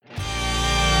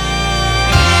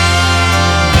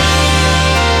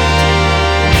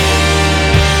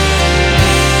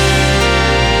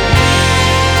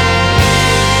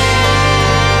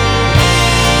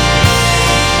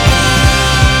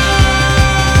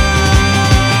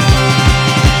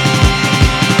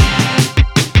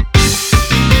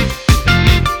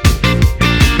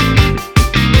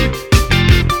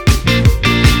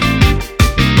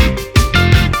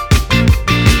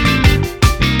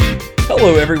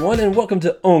everyone, and welcome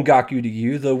to Ongaku to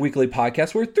You, the weekly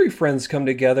podcast where three friends come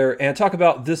together and talk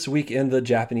about this week in the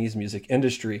Japanese music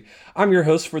industry. I'm your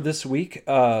host for this week.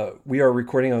 We are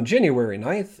recording on January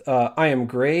 9th. I am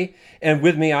Gray, and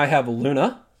with me I have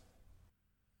Luna.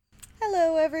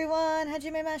 Hello, everyone.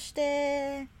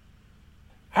 Hajimemashite.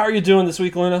 How are you doing this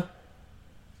week, Luna?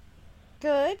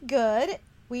 Good.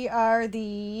 We are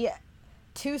the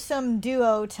twosome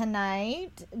duo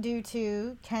tonight due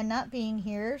to Ken not being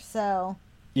here, so...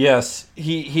 Yes,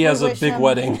 he has a big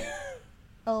wedding.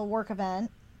 A work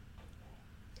event.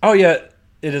 Oh yeah,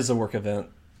 it is a work event.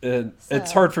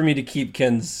 It's hard for me to keep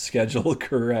Ken's schedule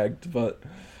correct, but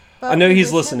I know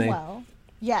he's listening. Well.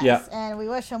 Yes, yeah. And we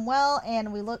wish him well,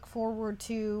 and we look forward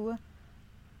to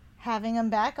having him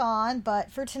back on,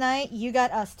 but for tonight, you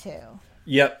got us two.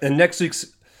 Yep, and next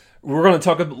week's... We're going to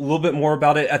talk a little bit more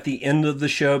about it at the end of the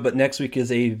show, but next week is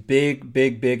a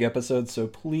big episode, so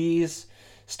please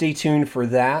stay tuned for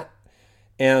that.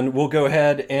 And we'll go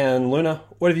ahead and, Luna,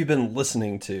 what have you been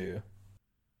listening to?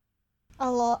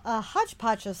 A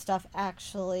hodgepodge of stuff,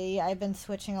 actually. I've been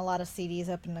switching a lot of CDs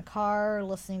up in the car,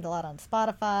 listening to a lot on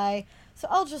Spotify, so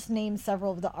I'll just name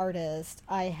several of the artists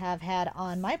I have had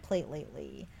on my plate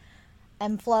lately.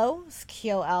 M-Flow's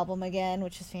Kyo album again,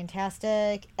 which is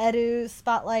fantastic. Edu's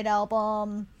Spotlight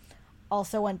album.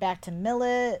 Also went back to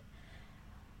Millet.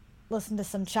 Listened to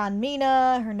some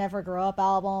Chanmina, her Never Grow Up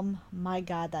album. My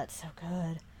God, that's so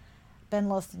good. Been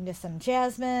listening to some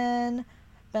Jasmine.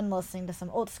 Been listening to some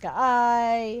Otsuka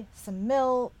Ai. Some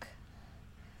Milk.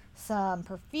 Some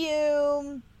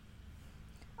Perfume.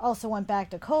 Also went back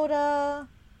to Coda.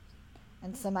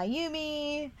 And some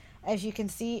Ayumi. As you can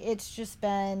see, it's just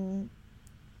been...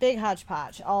 big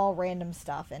hodgepodge, all random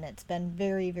stuff, and it's been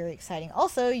very exciting.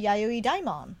 Also, Yayoi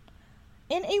Daimon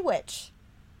in A Witch.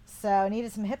 So I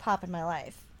needed some hip-hop in my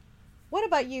life. What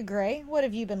about you, Gray? What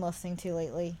have you been listening to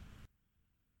lately?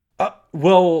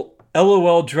 Well,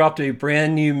 LOL dropped a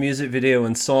brand new music video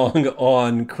and song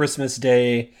on Christmas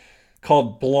Day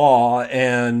called Blah,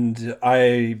 and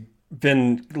I've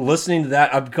been listening to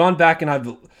that. I've gone back and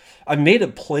I've made a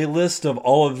playlist of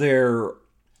all of their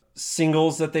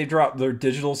singles that they dropped, their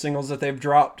digital singles that they've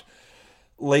dropped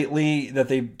lately that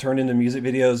they've turned into music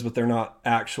videos, but they're not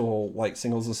actual like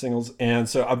singles of singles. And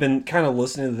so I've been kind of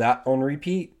listening to that on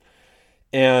repeat,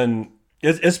 and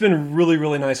it's been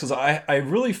really nice because I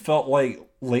really felt like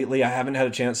lately I haven't had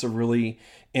a chance to really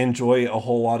enjoy a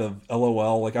whole lot of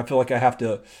LOL. Like I feel like I have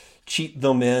to cheat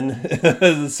them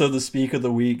in, so to speak, of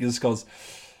the week, is because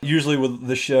usually with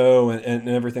the show and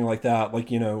everything like that,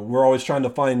 like, you know, we're always trying to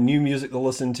find new music to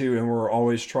listen to, and we're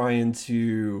always trying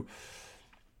to,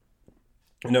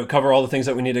 you know, cover all the things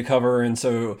that we need to cover. And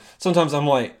so sometimes I'm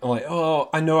like, oh,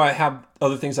 I know I have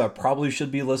other things I probably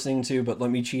should be listening to, but let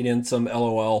me cheat in some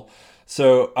LOL.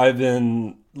 So I've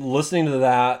been listening to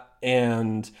that,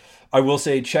 and I will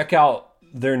say, check out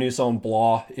their new song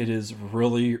Blah. It is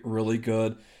really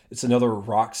good. It's another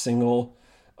rock single.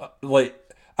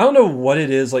 I don't know what it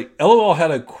is. Like, LOL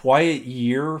had a quiet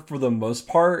year for the most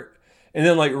part. And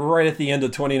then, like, right at the end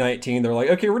of 2019, they're like,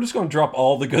 okay, we're just going to drop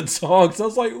all the good songs. I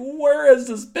was like, where has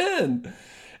this been?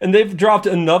 And they've dropped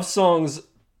enough songs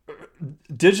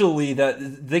digitally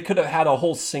that they could have had a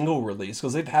whole single release,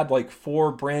 because they've had, like,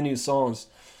 4 brand new songs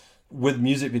with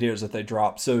music videos that they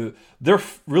dropped. So they're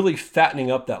really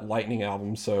fattening up that Lightning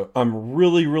album. So I'm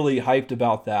really hyped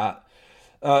about that.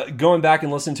 Going back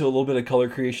and listening to a little bit of Color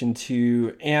Creation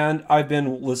too, and I've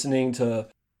been listening to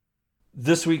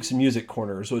this week's Music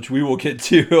Corners, which we will get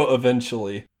to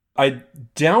eventually. I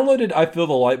downloaded I Feel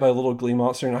the Light by Little Glee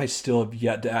Monster, and I still have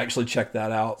yet to actually check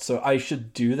that out, so I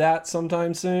should do that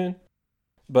sometime soon,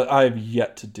 but I've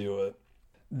yet to do it.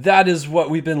 That is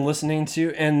what we've been listening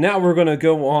to, and now we're going to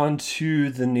go on to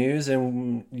the news,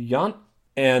 and Jan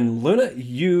and Luna,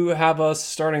 you have us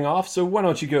starting off, so why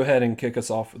don't you go ahead and kick us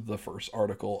off with the first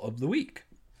article of the week.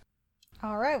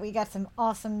 All right, we got some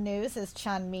awesome news as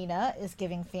Chanmina is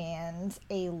giving fans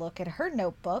a look at her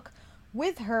notebook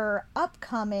with her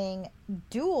upcoming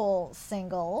dual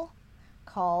single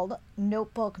called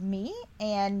Notebook Me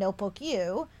and Notebook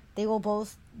You. They will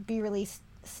both be released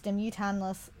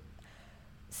simultaneously.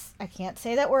 I can't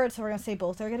say that word, so we're going to say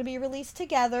both are going to be released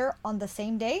together on the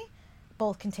same day.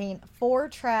 Both contain 4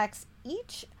 tracks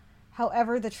each.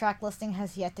 However, the track listing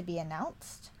has yet to be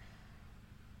announced.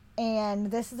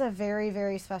 And this is a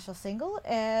very special single,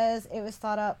 as it was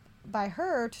thought up by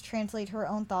her to translate her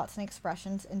own thoughts and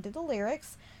expressions into the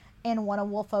lyrics. And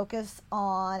one will focus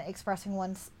on expressing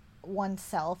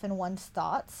oneself and one's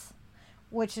thoughts,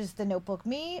 which is the Notebook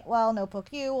Me, while Notebook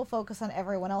You will focus on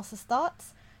everyone else's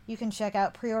thoughts. You can check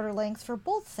out pre-order links for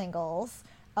both singles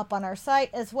up on our site,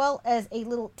 as well as a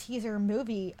little teaser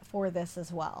movie for this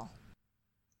as well.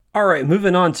 All right,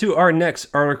 moving on to our next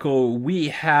article, we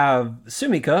have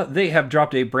Sumika. They have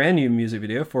dropped a brand new music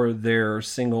video for their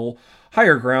single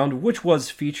Higher Ground, which was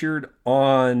featured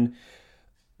on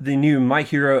the new My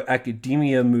Hero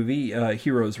Academia movie,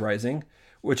 Heroes Rising,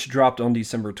 which dropped on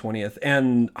December 20th.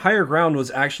 And Higher Ground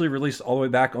was actually released all the way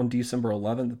back on December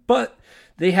 11th, but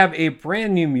they have a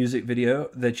brand new music video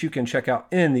that you can check out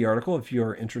in the article if you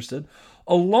are interested.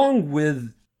 Along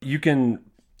with, you can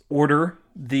order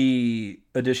the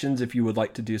editions if you would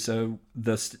like to do so.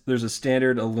 There's a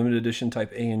standard, a limited edition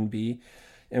type A and B,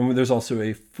 and there's also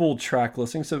a full track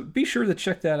listing, so be sure to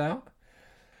check that out.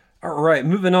 All right,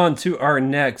 moving on to our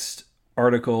next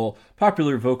article.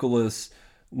 Popular vocalist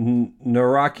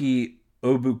Naraki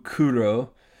Obukuro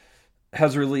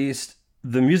has released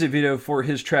the music video for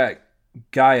his track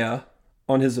Gaia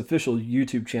on his official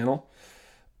YouTube channel.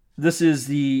 This is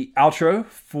the outro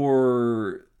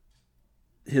for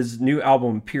his new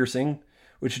album Piercing,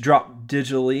 which dropped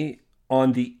digitally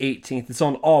on the 18th. It's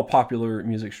on all popular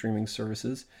music streaming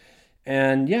services.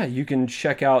 And yeah, you can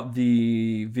check out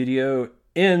the video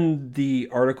in the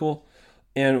article.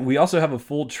 And we also have a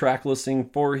full track listing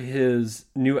for his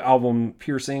new album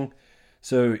Piercing.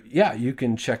 So yeah, you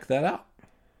can check that out.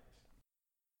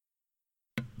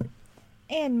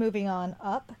 And moving on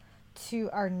up to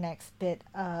our next bit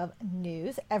of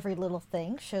news. Every Little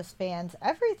Thing shows fans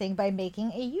everything by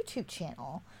making a YouTube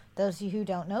channel. Those of you who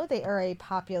don't know, they are a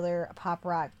popular pop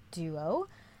rock duo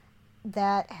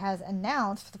that has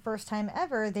announced for the first time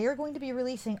ever they are going to be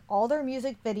releasing all their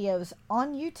music videos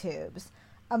on YouTube.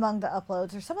 Among the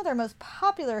uploads are some of their most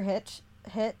popular hits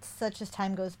such as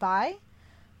Time Goes By,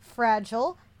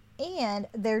 Fragile, and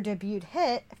their debut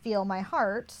hit, Feel My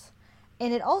Heart.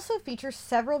 And it also features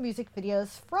several music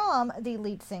videos from the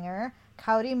lead singer,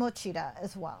 Kaori Mochida,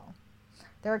 as well.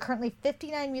 There are currently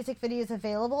 59 music videos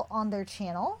available on their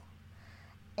channel,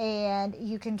 and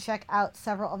you can check out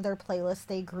several of their playlists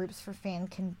they groups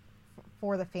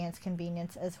for the fans'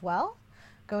 convenience as well.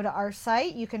 Go to our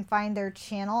site, you can find their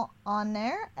channel on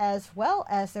there, as well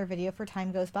as their video for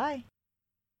Time Goes By.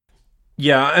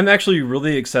 Yeah, I'm actually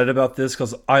really excited about this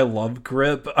because I love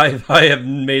Grip. I have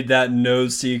made that no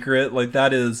secret. Like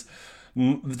that is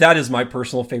my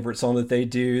personal favorite song that they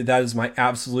do. That is my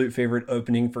absolute favorite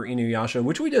opening for Inuyasha,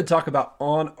 which we did talk about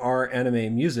on our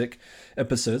anime music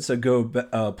episode. So go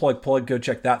plug, go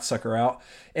check that sucker out.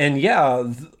 And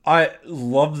yeah, I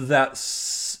loved that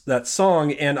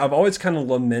song, and I've always kind of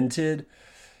lamented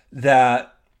that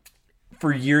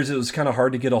for years it was kind of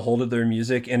hard to get a hold of their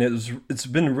music, and it's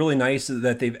been really nice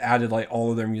that they've added like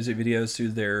all of their music videos to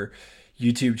their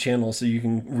YouTube channel, so you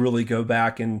can really go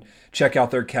back and check out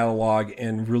their catalog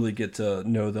and really get to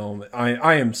know them.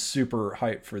 I am super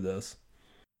hyped for this.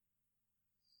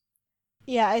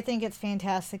 Yeah, I think it's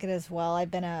fantastic as well.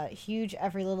 I've been a huge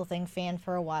Every Little Thing fan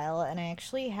for a while, and I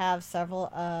actually have several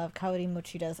of Kaori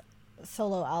Mochida's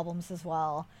solo albums as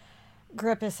well.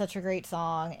 Grip is such a great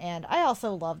song, and I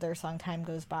also love their song Time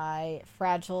Goes By.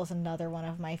 Fragile is another one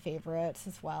of my favorites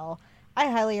as well. I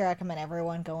highly recommend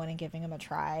everyone going and giving them a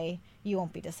try. You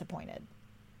won't be disappointed.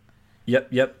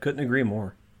 Yep, couldn't agree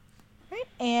more. Right.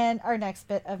 And our next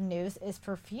bit of news is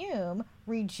Perfume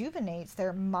rejuvenates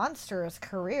their monstrous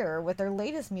career with their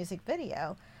latest music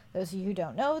video. Those of you who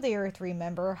don't know, they are a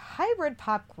 3-member hybrid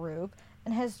pop group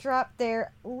and has dropped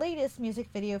their latest music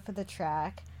video for the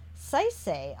track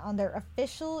Saisei on their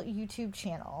official YouTube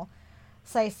channel.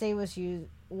 Saisei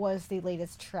was the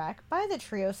latest track by the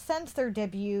trio since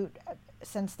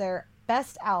their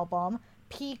best album,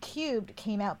 P Cubed,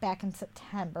 came out back in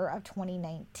September of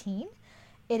 2019.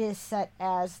 It is set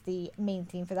as the main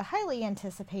theme for the highly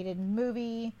anticipated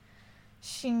movie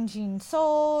Shinjin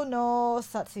So no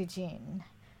Satsujin.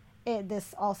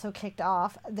 This also kicked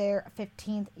off their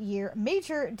 15th year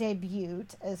major debut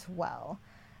as well.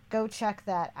 Go check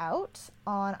that out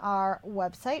on our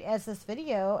website, as this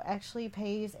video actually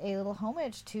pays a little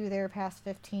homage to their past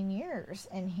 15 years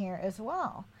in here as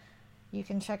well. You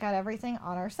can check out everything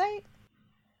on our site.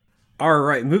 All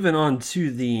right, moving on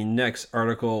to the next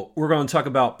article. We're going to talk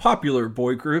about popular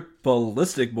boy group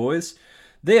Ballistic Boys.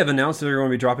 They have announced that they're going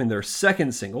to be dropping their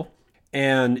second single,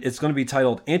 and it's going to be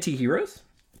titled Anti-Heroes.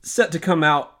 Set to come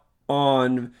out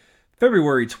on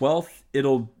February 12th.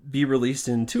 It'll be released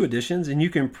in 2 editions, and you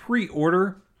can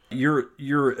pre-order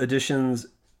your editions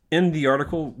in the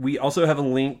article. We also have a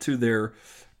link to their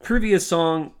previous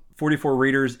song, 44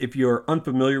 Raiders, if you're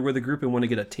unfamiliar with the group and want to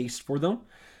get a taste for them.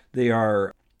 They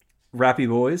are rappy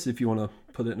boys, if you want to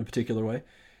put it in a particular way.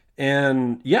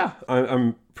 And yeah,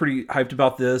 I'm pretty hyped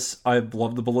about this. I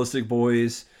love the Ballistic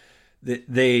Boys.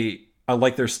 I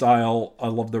like their style. I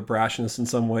love their brashness in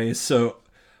some ways. So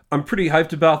I'm pretty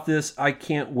hyped about this. I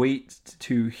can't wait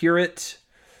to hear it.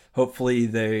 Hopefully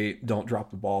they don't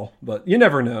drop the ball, but you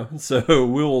never know. So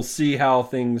we'll see how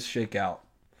things shake out.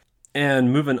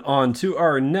 And moving on to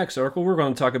our next article, we're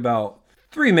going to talk about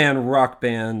three-man rock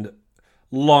band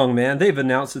Longman. They've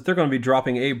announced that they're going to be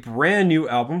dropping a brand new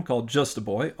album called Just a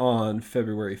Boy on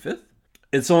February 5th.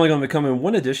 It's only going to come in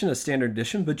one edition, a standard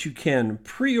edition, but you can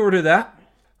pre-order that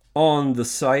on the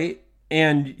site.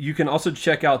 And you can also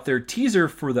check out their teaser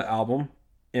for the album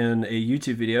in a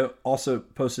YouTube video, also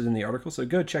posted in the article. So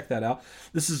go check that out.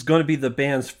 This is going to be the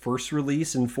band's first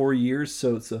release in 4 years,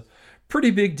 so it's a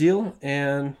pretty big deal,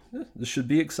 and this should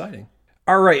be exciting.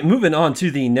 All right, moving on to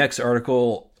the next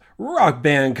article. Rock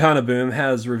band Kana Boom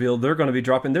has revealed they're going to be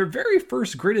dropping their very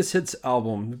first greatest hits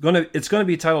album. It's going to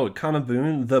be titled Kana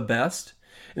Boom The Best,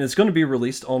 and it's going to be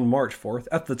released on March 4th.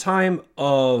 At the time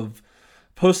of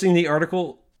posting the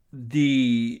article,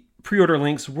 the pre-order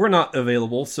links were not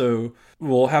available, so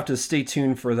we'll have to stay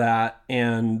tuned for that.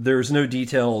 And there's no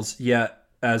details yet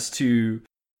as to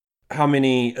how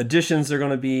many editions they're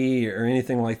going to be or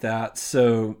anything like that.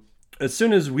 So as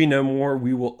soon as we know more,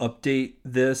 we will update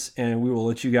this and we will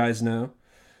let you guys know.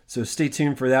 So stay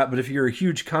tuned for that. But if you're a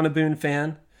huge Kana Boom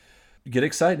fan, get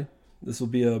excited. This will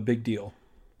be a big deal.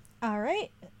 All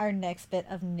right. Our next bit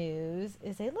of news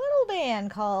is a little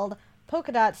band called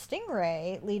Polka Dot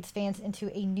Stingray leads fans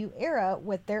into a new era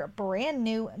with their brand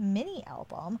new mini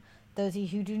album. Those of you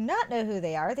who do not know who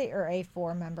they are a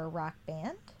 4-member rock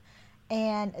band.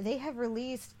 And they have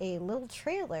released a little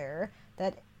trailer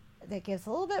that gives a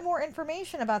little bit more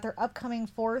information about their upcoming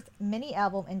 4th mini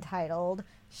album entitled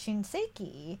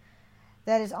Shinseki,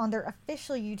 that is on their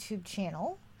official YouTube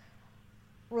channel,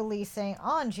 releasing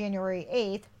on January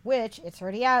 8th, which it's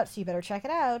already out, so you better check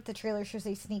it out. The trailer shows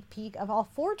a sneak peek of all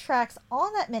 4 tracks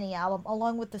on that mini album,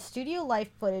 along with the studio live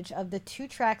footage of the 2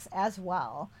 tracks as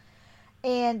well.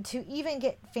 And to even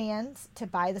get fans to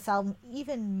buy this album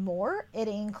even more, it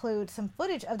includes some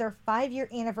footage of their 5-year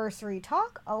anniversary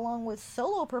talk, along with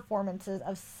solo performances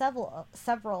of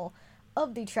several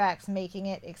of the tracks, making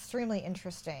it extremely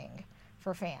interesting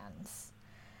for fans.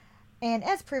 And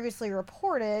as previously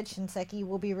reported, Shinseki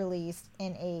will be released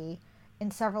in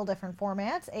several different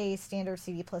formats, a standard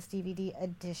CD plus DVD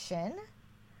edition.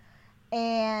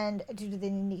 And due to the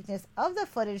uniqueness of the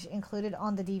footage included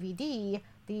on the DVD,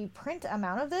 the print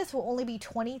amount of this will only be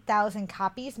 20,000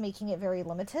 copies, making it very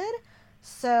limited.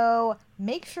 So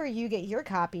make sure you get your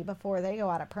copy before they go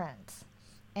out of print.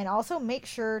 And also make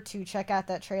sure to check out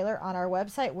that trailer on our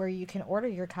website where you can order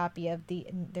your copy of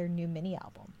their new mini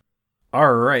album.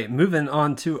 All right, moving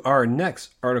on to our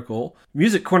next article.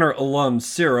 Music Corner alum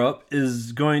Syrup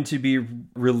is going to be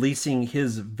releasing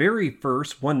his very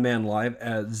first one-man live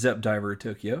at Zepp Diver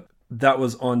Tokyo. That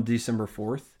was on December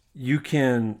 4th. You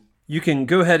can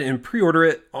go ahead and pre-order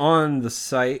it on the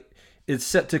site. It's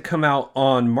set to come out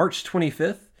on March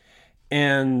 25th,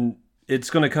 and it's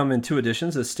going to come in 2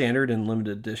 editions, a standard and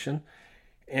limited edition.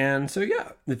 And so,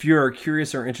 yeah, if you are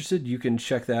curious or interested, you can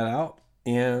check that out.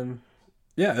 And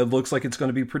yeah, it looks like it's going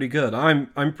to be pretty good.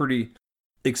 I'm pretty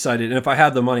excited. And if I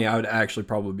had the money, I would actually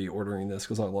probably be ordering this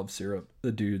because I love Syrup.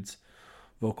 The dude's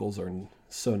vocals are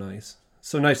so nice.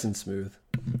 So nice and smooth.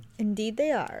 Indeed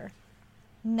they are.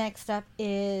 Next up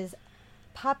is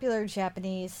popular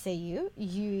Japanese seiyuu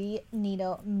Yui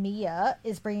Ninomiya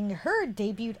is bringing her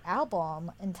debut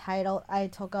album entitled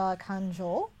Aitoga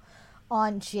Kanjo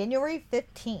on January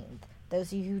 15th.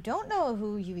 Those of you who don't know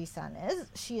who Yui-san is,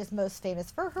 she is most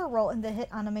famous for her role in the hit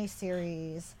anime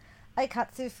series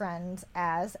Aikatsu Friends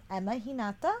as Emma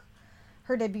Hinata.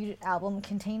 Her debut album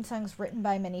contains songs written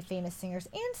by many famous singers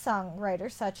and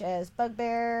songwriters such as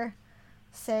Bugbear,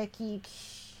 Seki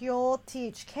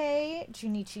Kyotichike,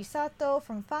 Junichi Sato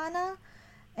from Fana,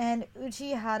 and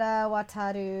Ujihara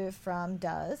Wataru from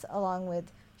Does, along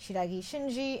with Shiragi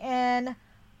Shinji and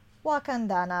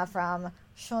Wakandana from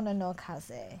Shonen no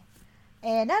Kaze.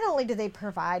 And not only do they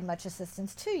provide much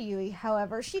assistance to Yui,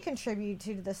 however, she contributed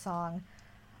to the song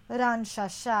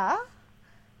Ranshasha,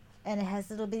 and it has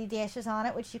little bitty dashes on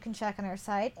it, which you can check on our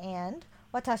site, and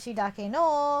Watashi Dake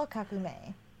no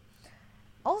Kakume.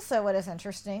 Also, what is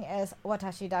interesting is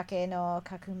Watashi Dake no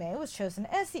Kakume was chosen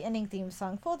as the ending theme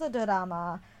song for the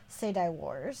drama Seidai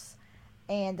Wars,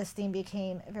 and this theme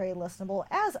became very listenable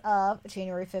as of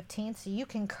January 15th, so you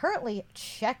can currently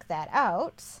check that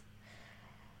out.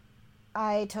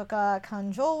 Aitoga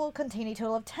Kanjo will contain a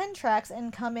total of 10 tracks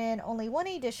and come in only one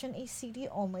edition, a CD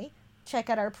only. Check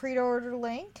out our pre-order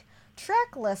link,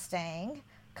 track listing,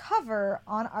 cover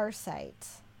on our site.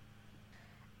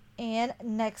 And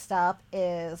next up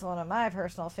is one of my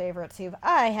personal favorites who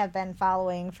I have been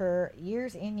following for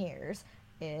years and years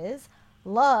is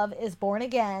Love is Born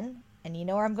Again, and you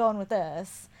know where I'm going with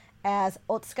this, as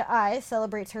Otsuka Ai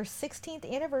celebrates her 16th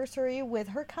anniversary with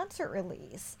her concert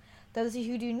release. Those of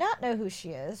you who do not know who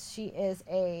she is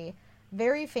a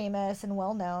very famous and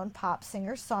well-known pop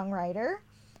singer-songwriter.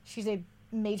 She's a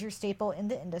major staple in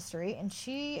the industry, and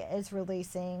she is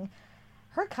releasing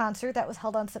her concert that was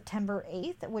held on September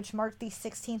 8th, which marked the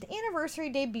 16th anniversary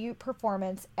debut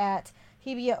performance at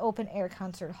Hibiya Open Air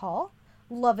Concert Hall.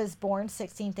 Love is Born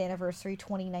 16th Anniversary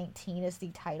 2019 is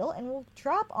the title, and will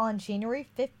drop on January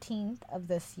 15th of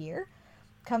this year.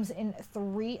 Comes in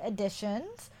 3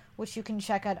 editions, which you can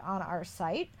check out on our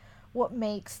site. What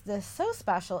makes this so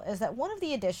special is that one of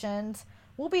the editions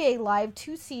will be a live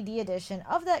 2 CD edition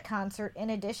of that concert, in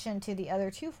addition to the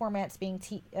other 2 formats being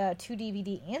 2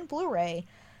 DVD and Blu-ray.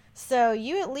 So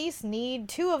you at least need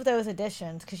 2 of those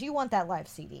editions because you want that live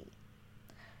CD.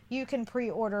 You can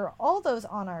pre-order all those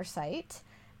on our site,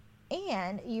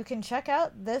 and you can check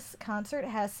out this concert.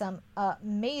 Has some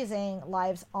amazing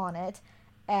lives on it,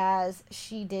 as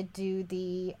she did do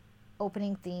the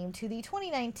opening theme to the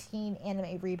 2019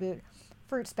 anime reboot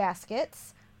Fruits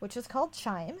Baskets, which is called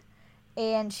Chime.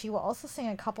 And she will also sing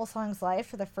a couple songs live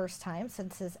for the first time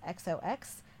since his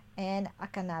XOX and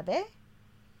Akanabe,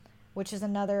 which is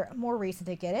another more reason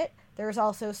to get it. There's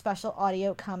also special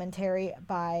audio commentary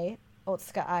by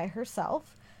Otsuka Ai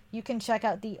herself. You can check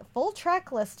out the full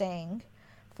track listing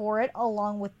for it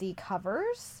along with the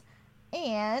covers,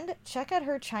 and check out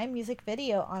her Chime music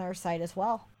video on our site as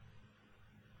well.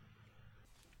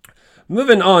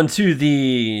 Moving on to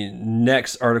the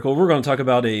next article, we're going to talk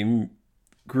about a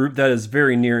group that is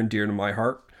very near and dear to my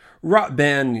heart. Rock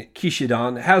band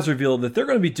Kishidan has revealed that they're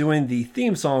going to be doing the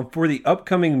theme song for the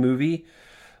upcoming movie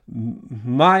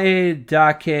Maedake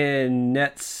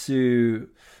Netsu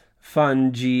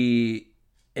Fanji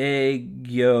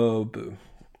Egyobu,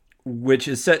 which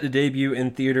is set to debut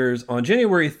in theaters on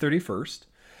January 31st.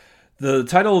 The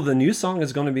title of the new song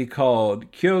is going to be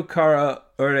called Kyokara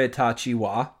Uretachi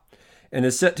wa, and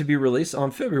is set to be released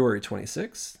on February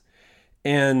 26th.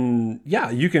 And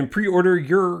yeah, you can pre-order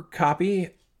your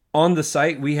copy on the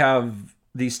site. We have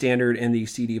the standard and the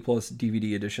CD plus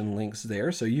DVD edition links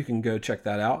there, so you can go check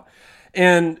that out.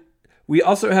 And we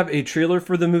also have a trailer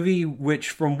for the movie,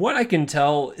 which from what I can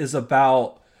tell is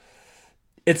about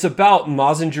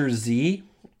Mazinger Z.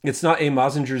 It's not a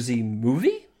Mazinger Z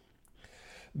movie,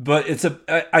 but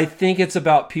I think it's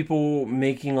about people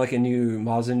making like a new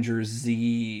Mazinger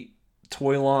Z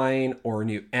toy line or a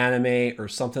new anime or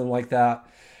something like that,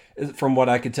 from what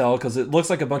I could tell, because it looks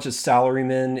like a bunch of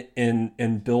salarymen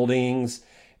in buildings,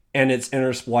 and it's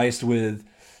interspliced with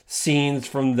scenes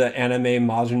from the anime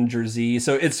Mazinger Z.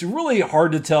 So it's really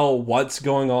hard to tell what's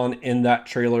going on in that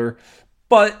trailer.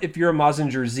 But if you're a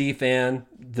Mazinger Z fan,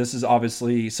 this is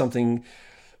obviously something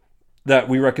that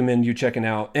we recommend you checking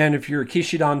out. And if you're a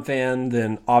Kishidan fan,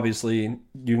 then obviously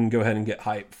you can go ahead and get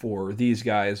hype for these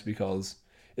guys, because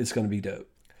it's going to be dope.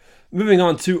 Moving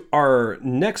on to our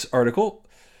next article,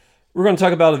 we're going to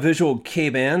talk about a visual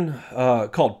K-band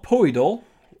called Poidol.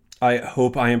 I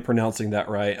hope I am pronouncing that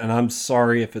right, and I'm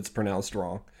sorry if it's pronounced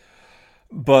wrong.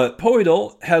 But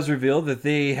Poidol has revealed that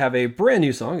they have a brand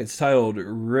new song. It's titled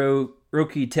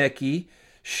Rokiteki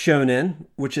Shonen,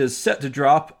 which is set to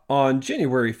drop on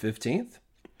January 15th.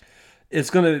 It's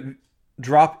going to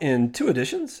drop in 2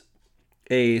 editions,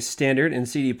 a standard and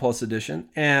CD plus edition,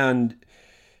 and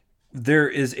there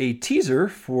is a teaser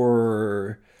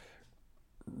for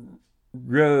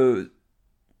Rokiteki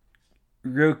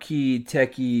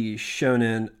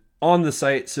Shonen on the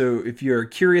site. So if you're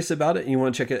curious about it and you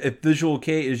want to check it, if Visual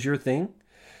K is your thing,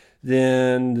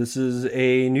 then this is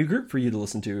a new group for you to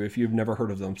listen to if you've never heard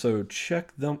of them. So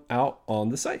check them out on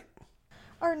the site.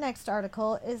 Our next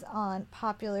article is on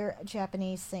popular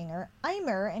Japanese singer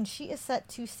Aimer, and she is set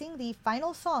to sing the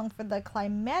final song for the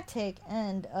climactic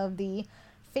end of the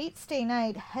Fate Stay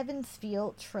Night Heaven's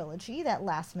Feel trilogy. That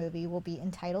last movie will be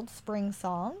entitled Spring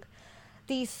Song.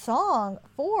 The song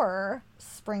for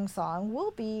Spring Song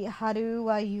will be Haru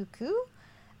wa Yuku,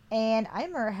 and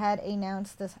Aimer had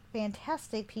announced this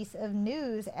fantastic piece of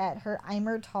news at her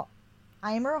Aimer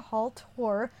Hall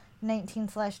Tour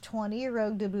 19/20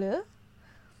 Rogue de Bleu.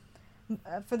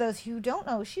 For those who don't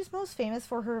know, she's most famous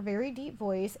for her very deep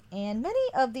voice, and many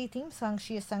of the theme songs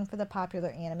she has sung for the popular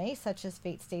anime, such as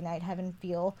Fate Stay Night Heaven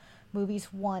Feel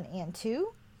movies 1 and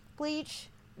 2, Bleach,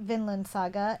 Vinland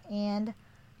Saga, and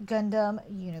Gundam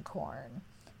Unicorn.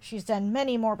 She's done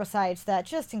many more besides that,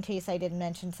 just in case I didn't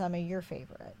mention some of your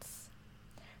favorites.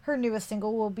 Her newest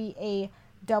single will be a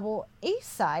double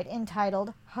A-side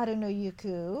entitled Haru no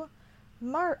Yuku.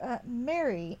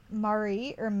 Mari,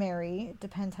 or Mary,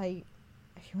 depends how you,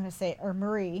 if you want to say it, or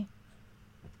Marie.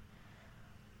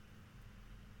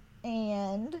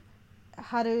 And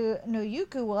Haru no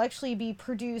Yuku will actually be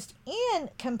produced and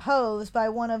composed by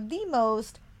one of the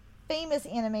most famous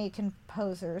anime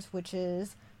composers, which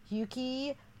is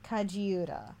Yuki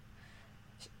Kajiura.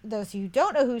 Those who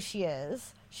don't know who she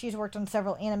is, she's worked on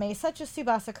several anime such as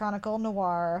Tsubasa Chronicle,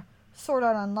 Noir, Sword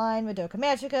Art Online, Madoka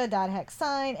Magica, Dot Hack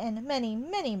Sign, and many,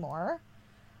 many more.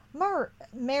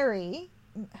 Marie,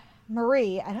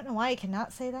 I don't know why I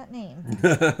cannot say that name.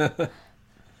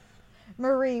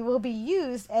 Marie will be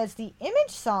used as the image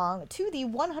song to the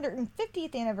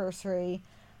 150th anniversary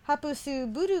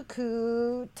Hapusu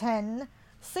Budoku Ten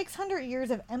 600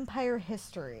 Years of Empire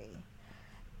History.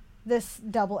 This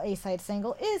double A-side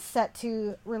single is set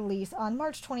to release on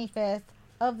March 25th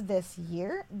of this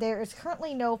year. There is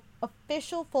currently no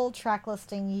official full track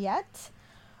listing yet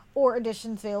or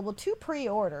editions available to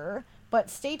pre-order, but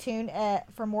stay tuned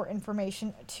for more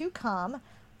information to come.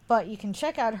 But you can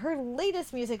check out her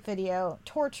latest music video,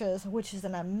 Torches, which is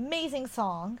an amazing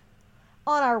song,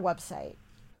 on our website.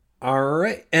 All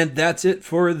right, and that's it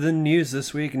for the news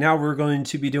this week. Now we're going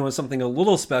to be doing something a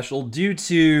little special due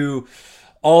to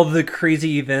all the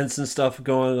crazy events and stuff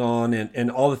going on and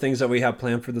all the things that we have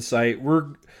planned for the site. We're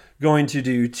going to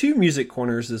do 2 music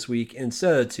corners this week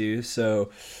instead of 2. So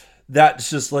that's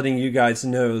just letting you guys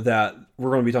know that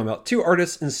we're going to be talking about 2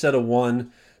 artists instead of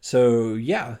 1. So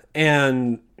yeah,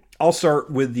 and I'll start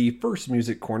with the first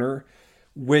music corner,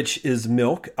 which is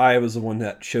Milk. I was the one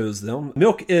that chose them.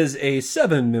 Milk is a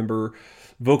 7-member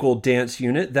vocal dance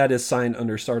unit that is signed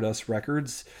under Stardust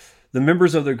Records. The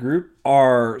members of the group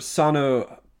are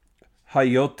Sano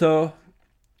Hayato,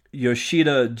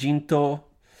 Yoshida Jinto,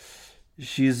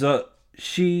 Shiozaki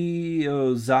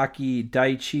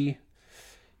Daichi,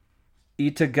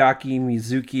 Itagaki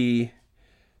Mizuki,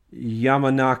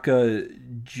 Yamanaka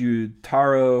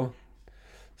Jutaro,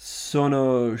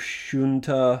 Sono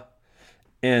Shunta,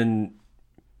 and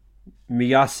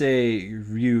Miyase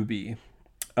Ryubi,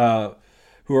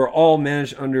 who are all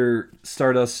managed under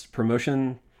Stardust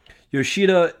Promotion.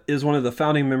 Yoshida is one of the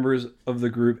founding members of the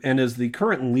group and is the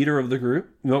current leader of the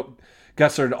group. Milk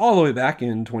got started all the way back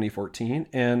in 2014,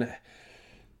 and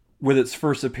with its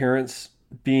first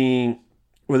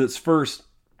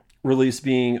release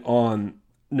being on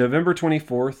November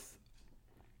 24th,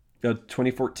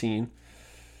 2014.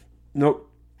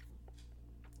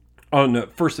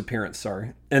 First appearance,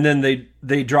 sorry. And then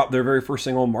they dropped their very first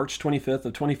single on March 25th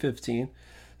of 2015,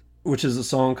 which is a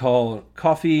song called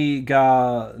Coffee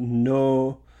ga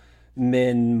no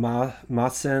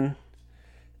Menmasen.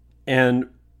 And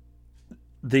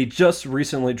they just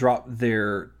recently dropped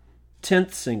their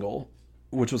 10th single,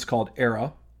 which was called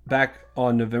Era, back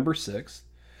on November 6th.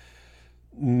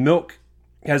 Milk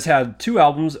has had 2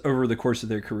 albums over the course of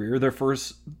their career. Their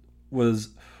first was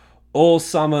O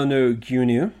Sama no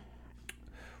Gyunu,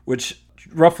 which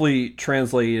roughly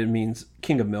translated means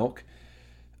King of Milk,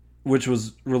 which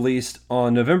was released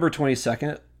on November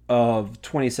 22nd of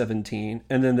 2017.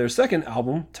 And then their second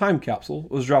album, Time Capsule,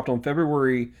 was dropped on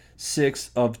February 6th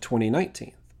of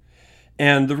 2019.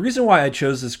 And the reason why I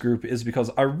chose this group is because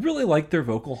I really like their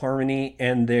vocal harmony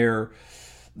and the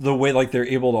way like they're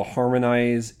able to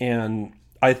harmonize, and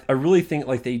I really think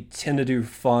like they tend to do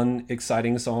fun,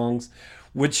 exciting songs,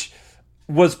 which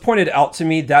was pointed out to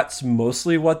me. That's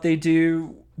mostly what they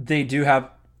do. They do have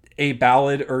a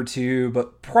ballad or 2,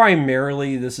 but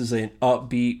primarily this is an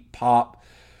upbeat pop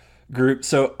group.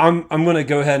 So I'm going to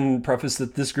go ahead and preface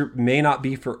that this group may not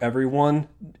be for everyone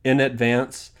in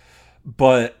advance,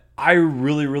 but I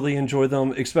really, really enjoy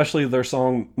them, especially their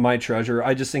song My Treasure.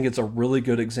 I just think it's a really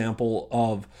good example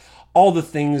of all the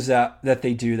things that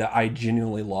they do that I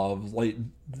genuinely love. Like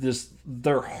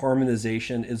their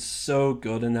harmonization is so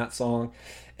good in that song.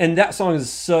 And that song is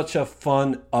such a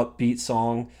fun, upbeat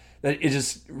song that it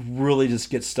just really just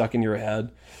gets stuck in your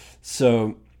head.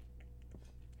 So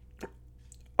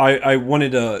I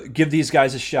wanted to give these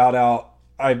guys a shout out.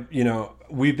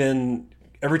 We've been,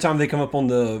 every time they come up on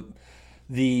the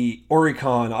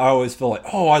Oricon, I always feel like,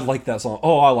 oh, I like that song.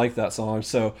 Oh, I like that song.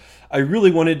 So I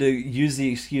really wanted to use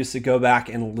the excuse to go back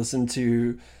and listen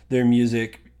to their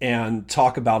music and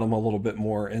talk about them a little bit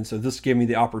more. And so this gave me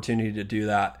the opportunity to do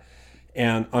that.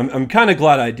 And I'm kind of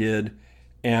glad I did.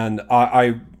 And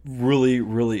I really,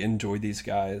 really enjoyed these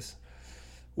guys.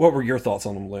 What were your thoughts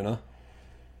on them, Luna?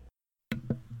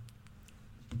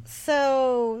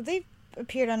 So they've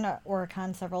appeared on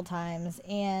Oricon several times,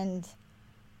 and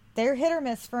they're hit or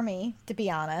miss for me, to be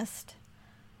honest.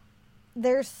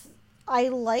 There's I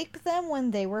liked them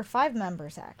when they were 5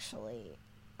 members, actually.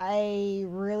 I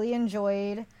really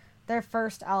enjoyed their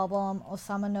first album,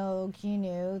 Osama no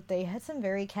Ginu. They had some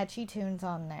very catchy tunes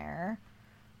on there.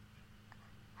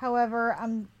 However,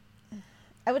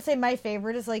 I would say my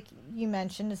favorite is, like you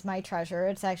mentioned, is My Treasure.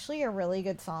 It's actually a really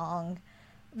good song,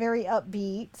 very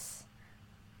upbeat.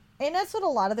 And that's what a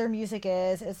lot of their music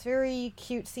is. It's very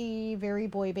cutesy, very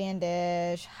boy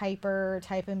bandish, hyper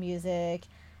type of music.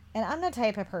 And I'm the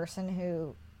type of person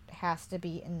who has to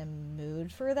be in the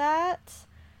mood for that.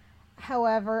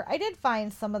 However, I did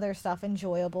find some of their stuff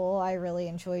enjoyable. I really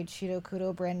enjoyed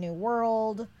Shirokuro Brand New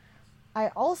World. I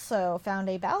also found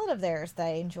a ballad of theirs that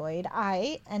I enjoyed.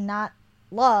 And not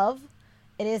love.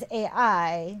 It is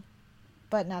AI,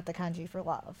 but not the kanji for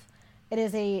love. It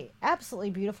is a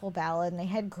absolutely beautiful ballad, and they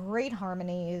had great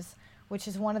harmonies, which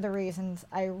is one of the reasons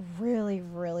I really,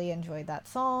 really enjoyed that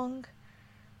song.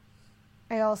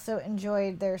 I also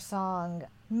enjoyed their song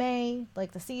May,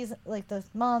 like the season, like the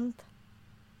month.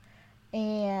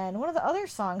 And one of the other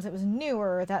songs that was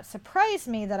newer that surprised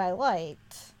me that I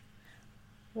liked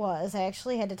was, I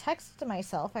actually had to text it to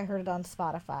myself. I heard it on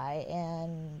Spotify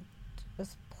and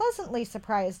was pleasantly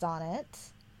surprised on it.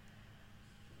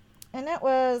 And that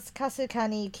was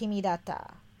Kasukani Kimi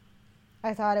Data.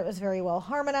 I thought it was very well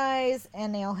harmonized,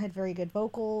 and they all had very good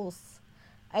vocals.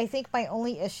 I think my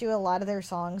only issue with a lot of their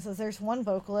songs is there's one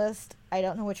vocalist, I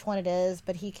don't know which one it is,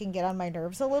 but he can get on my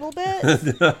nerves a little bit.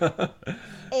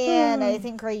 And I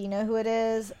think, Ray, you know who it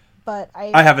is, but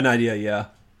I have an idea, yeah.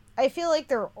 I feel like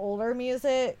their older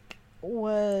music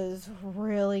was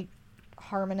really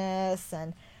harmonious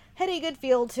and had a good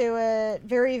feel to it,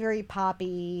 very, very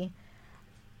poppy.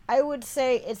 I would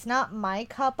say it's not my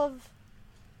cup of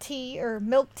tea or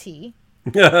milk tea.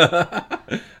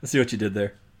 I see what you did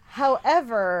there.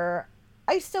 However,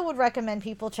 I still would recommend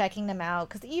people checking them out,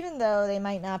 because even though they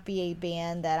might not be a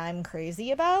band that I'm crazy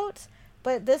about,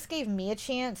 but this gave me a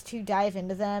chance to dive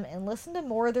into them and listen to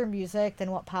more of their music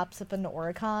than what pops up in the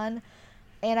Oricon.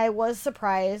 And I was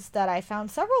surprised that I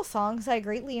found several songs I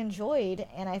greatly enjoyed,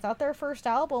 and I thought their first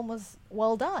album was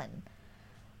well done.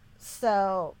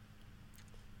 So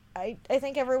I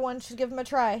think everyone should give them a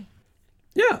try.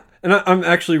 Yeah, and I'm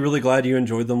actually really glad you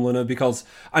enjoyed them, Luna, because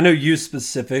I know you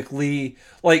specifically,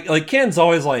 like Ken's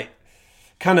always, like,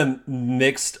 kind of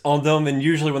mixed on them, and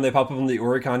usually when they pop up on the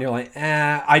Oricon, you're like,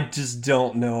 I just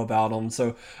don't know about them.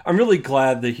 So I'm really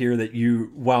glad to hear that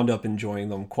you wound up enjoying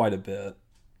them quite a bit.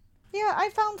 Yeah, I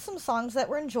found some songs that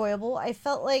were enjoyable. I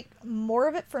felt like more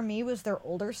of it for me was their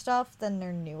older stuff than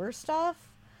their newer stuff.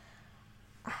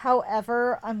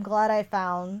 However, I'm glad I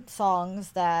found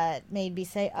songs that made me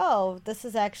say, oh, this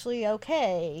is actually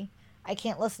okay. I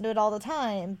can't listen to it all the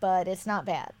time, but it's not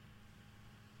bad.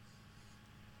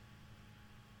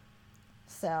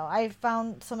 So I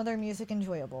found some of their music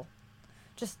enjoyable.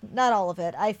 Just not all of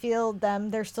it. I feel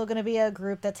they're still going to be a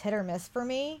group that's hit or miss for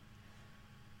me.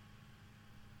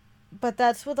 But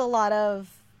that's with a lot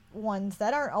of ones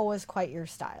that aren't always quite your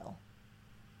style.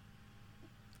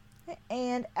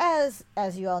 And as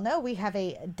you all know, we have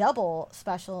a double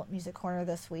special music corner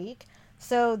this week.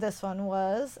 So this one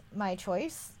was my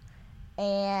choice,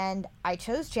 and I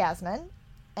chose Jasmine.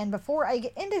 And before I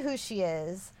get into who she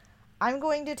is, I'm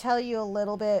going to tell you a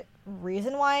little bit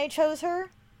reason why I chose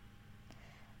her,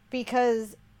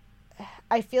 because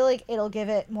I feel like it'll give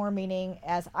it more meaning,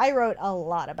 as I wrote a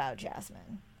lot about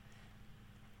Jasmine.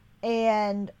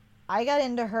 And I got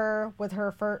into her with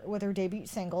her debut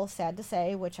single, Sad to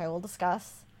Say, which I will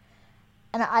discuss.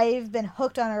 And I've been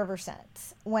hooked on her ever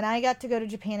since. When I got to go to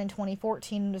Japan in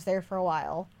 2014 and was there for a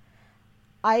while,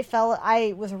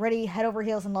 I was already head over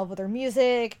heels in love with her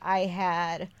music. I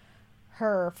had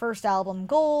her first album,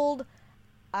 Gold.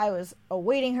 I was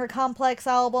awaiting her Complex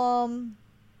album.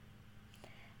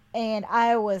 And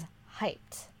I was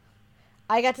hyped.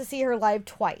 I got to see her live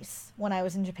twice when I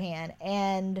was in Japan,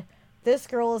 and this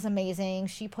girl is amazing.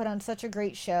 She put on such a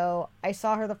great show. I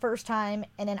saw her the first time,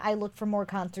 and then I looked for more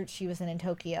concerts she was in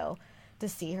Tokyo to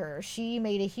see her. She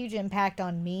made a huge impact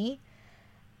on me,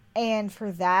 and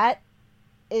for that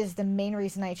is the main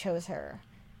reason I chose her.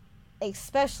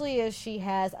 Especially as she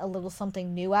has a little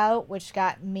something new out, which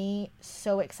got me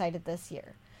so excited this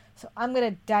year. So I'm going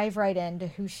to dive right into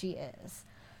who she is.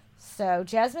 So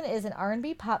Jasmine is an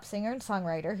R&B pop singer and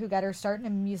songwriter who got her start in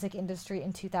the music industry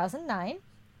in 2009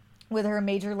 with her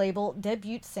major label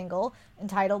debut single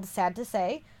entitled Sad to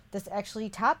Say. This actually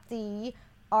topped the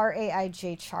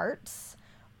RAIJ charts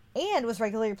and was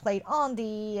regularly played on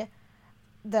the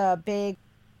big,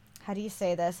 how do you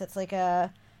say this? It's like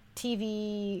a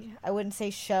TV, I wouldn't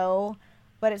say show,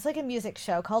 but it's like a music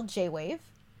show called J-Wave.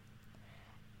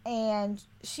 And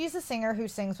she's a singer who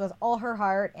sings with all her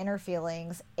heart and her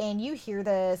feelings, and you hear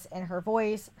this in her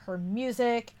voice, her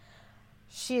music.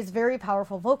 She has very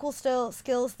powerful vocal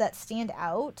skills that stand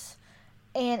out.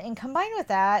 And combined with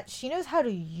that, she knows how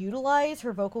to utilize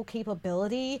her vocal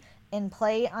capability and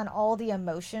play on all the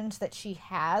emotions that she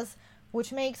has,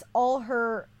 which makes all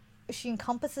her, she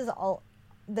encompasses all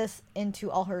this into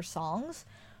all her songs,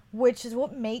 which is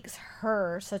what makes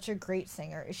her such a great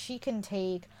singer. Is she can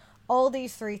take all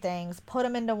these three things, put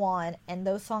them into one, and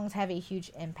those songs have a huge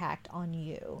impact on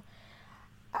you.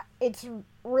 It's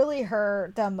really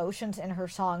the emotions in her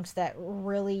songs that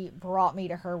really brought me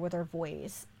to her with her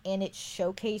voice, and it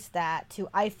showcased that too.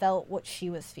 I felt what she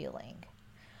was feeling.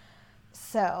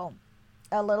 So,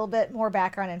 a little bit more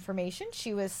background information.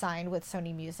 She was signed with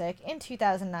Sony Music in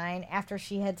 2009 after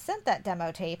she had sent that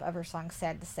demo tape of her song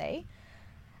Sad to Say.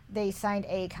 They signed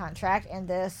a contract, and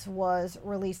this was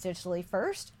released digitally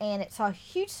first, and it saw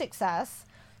huge success.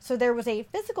 So there was a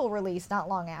physical release not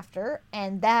long after,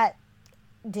 and that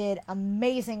did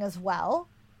amazing as well.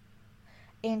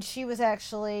 And she was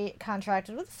actually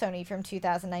contracted with Sony from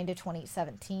 2009 to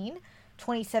 2017.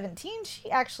 2017, she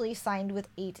actually signed with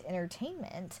 8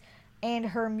 Entertainment, and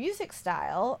her music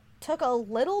style took a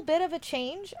little bit of a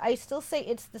change. I still say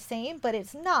it's the same, but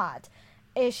it's not.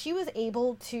 As she was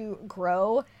able to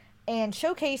grow and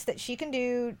showcase that she can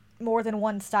do more than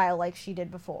one style like she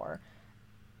did before,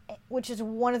 which is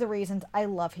one of the reasons I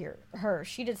love her.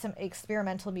 She did some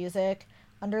experimental music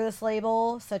under this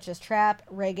label, such as trap,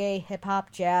 reggae,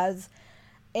 hip-hop, jazz,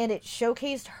 and it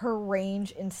showcased her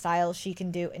range in styles she can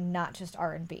do and not just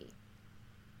R&B.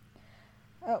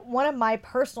 One of my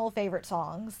personal favorite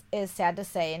songs is Sad to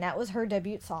Say, and that was her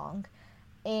debut song.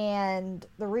 And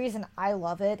the reason I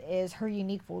love it is her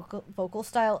unique vocal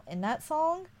style in that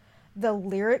song. The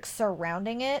lyrics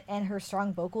surrounding it and her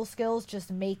strong vocal skills just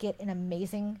make it an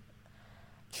amazing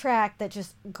track that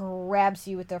just grabs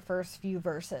you with the first few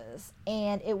verses.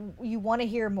 And you want to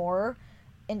hear more.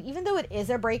 And even though it is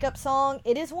a breakup song,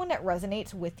 it is one that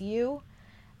resonates with you.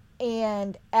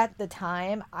 And at the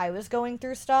time, I was going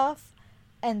through stuff.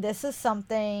 And this is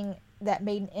something that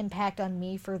made an impact on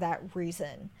me for that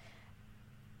reason.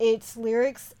 Its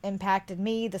lyrics impacted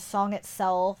me, the song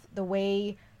itself, the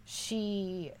way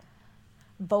she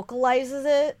vocalizes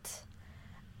it,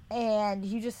 and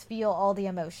you just feel all the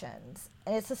emotions.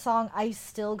 And it's a song I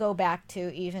still go back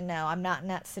to even though I'm not in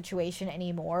that situation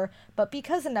anymore, but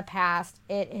because in the past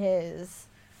it has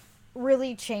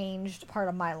really changed part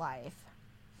of my life.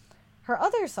 Her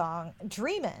other song,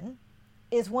 Dreamin',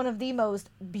 is one of the most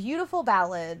beautiful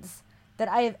ballads that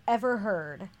I have ever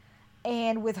heard.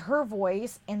 And with her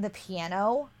voice and the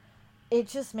piano, it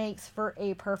just makes for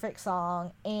a perfect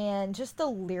song, and just the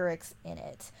lyrics in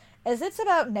it. As it's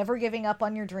about never giving up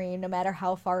on your dream, no matter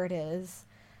how far it is.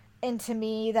 And to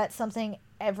me, that's something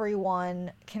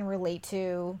everyone can relate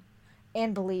to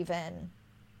and believe in.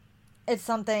 It's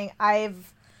something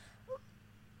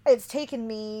it's taken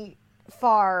me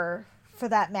far for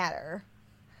that matter.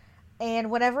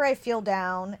 And whenever I feel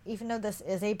down, even though this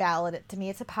is a ballad, to me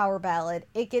it's a power ballad,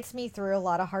 it gets me through a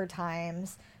lot of hard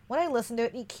times. When I listen to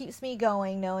it, it keeps me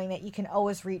going, knowing that you can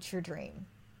always reach your dream.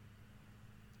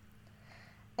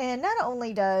 And not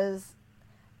only does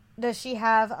she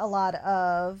have a lot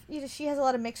of, she has a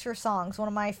lot of mixture songs. One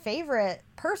of my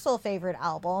personal favorite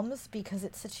albums, because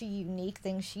it's such a unique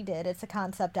thing she did. It's a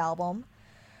concept album.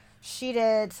 She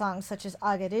did songs such as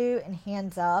Agadoo and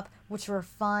Hands Up, which were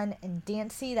fun and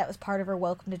dancey. That was part of her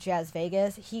Welcome to Jazz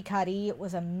Vegas. Hikari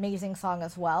was an amazing song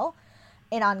as well.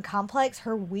 And on Complex,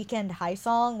 her Weekend High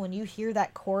song, when you hear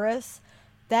that chorus,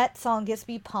 that song gets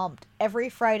me pumped. Every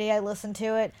Friday I listen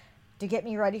to it to get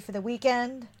me ready for the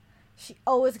weekend. She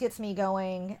always gets me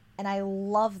going, and I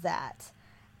love that.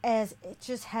 As it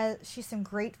just she's some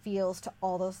great feels to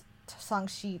all those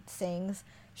songs she sings.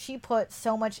 She put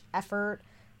so much effort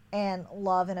and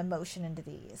love and emotion into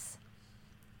these.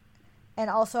 And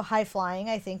also High Flying,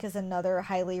 I think, is another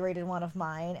highly rated one of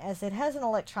mine, as it has an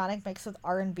electronic mix with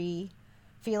R&B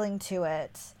feeling to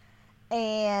it.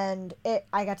 And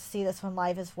I got to see this one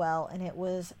live as well, and it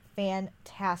was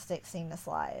fantastic seeing this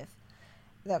live.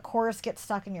 The chorus gets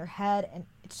stuck in your head, and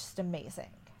it's just amazing.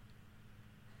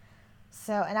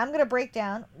 So, and I'm going to break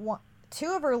down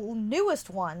two of her newest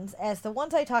ones, as the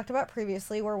ones I talked about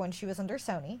previously were when she was under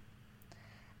Sony.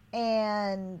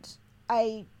 And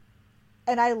I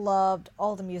loved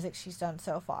all the music she's done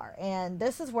so far. And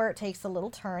this is where it takes a little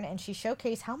turn, and she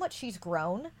showcased how much she's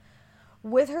grown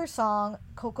with her song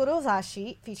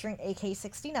Kokorozashi featuring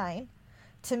AK-69.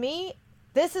 To me,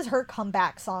 this is her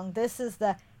comeback song. This is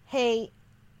the, hey,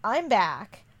 I'm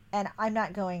back, and I'm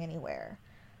not going anywhere.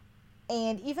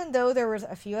 And even though there was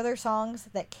a few other songs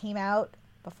that came out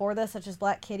before this, such as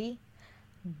Black Kitty,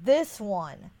 this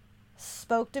one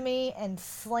spoke to me and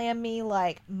slammed me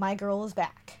like my girl is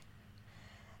back.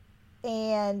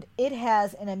 And it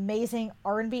has an amazing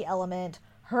R&B element.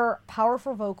 Her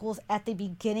powerful vocals at the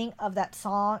beginning of that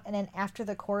song, and then after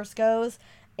the chorus goes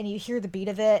and you hear the beat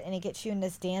of it and it gets you in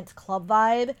this dance club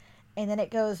vibe, and then it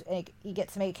goes and you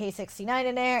get some AK-69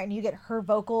 in there and you get her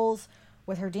vocals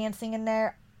with her dancing in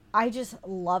there. I just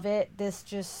love it. This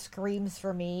just screams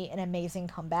for me an amazing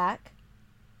comeback.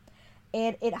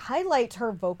 And it highlights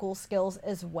her vocal skills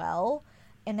as well,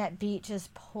 and that beat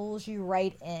just pulls you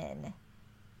right in.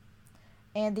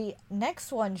 And the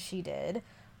next one she did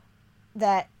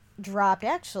that dropped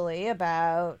actually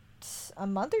about a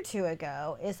month or two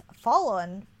ago is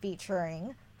Fallen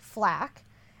featuring Flack.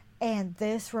 And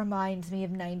this reminds me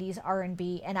of 90s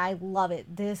R&B, and I love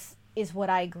it. This is what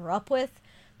I grew up with.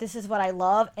 This is what I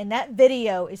love. And that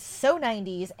video is so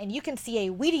 90s, and you can see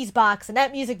a Wheaties box in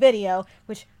that music video,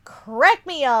 which cracked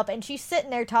me up. And she's sitting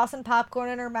there tossing popcorn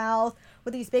in her mouth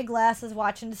with these big glasses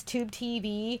watching this tube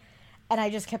TV. And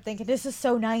I just kept thinking, this is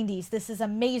so 90s. This is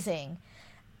amazing.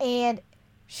 And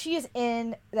she is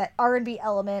in that R&B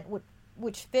element,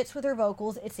 which fits with her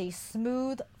vocals. It's a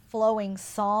smooth, flowing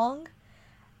song.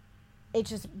 It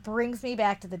just brings me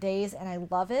back to the days, and I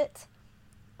love it.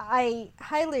 I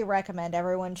highly recommend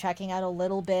everyone checking out a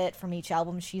little bit from each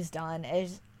album she's done.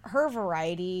 As her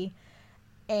variety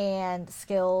and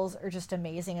skills are just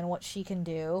amazing in what she can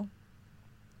do.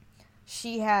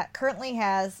 She currently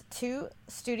has 2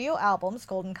 studio albums,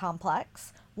 Golden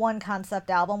Complex, 1 concept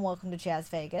album, Welcome to Jazz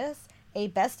Vegas, a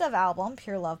best of album,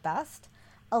 Pure Love Best,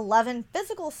 11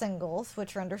 physical singles,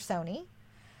 which are under Sony.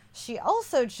 She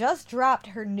also just dropped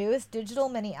her newest digital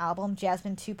mini album,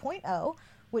 Jasmine 2.0,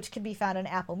 which can be found on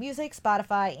Apple Music,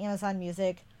 Spotify, Amazon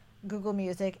Music, Google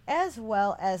Music, as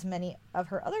well as many of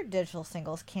her other digital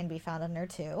singles can be found on there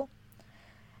too.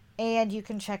 And you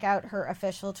can check out her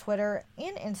official Twitter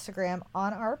and Instagram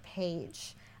on our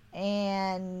page.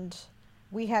 And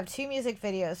we have 2 music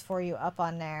videos for you up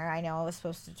on there. I know I was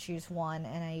supposed to choose one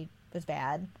and I was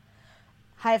bad.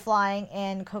 High Flying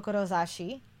and Kokoro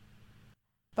Zashi.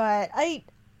 But I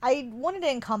wanted to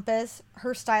encompass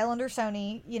her style under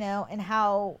Sony,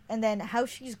 and then how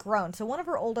she's grown. So one of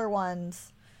her older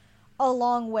ones,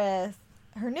 along with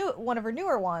one of her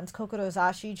newer ones, Kokoro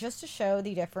Zashi, just to show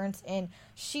the difference in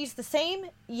she's the same,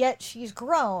 yet she's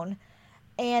grown.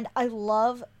 And I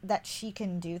love that she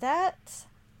can do that.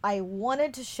 I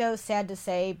wanted to show Sad to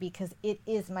Say because it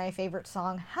is my favorite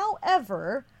song.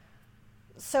 However,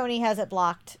 Sony has it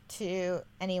blocked to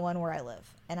anyone where I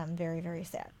live, and I'm very, very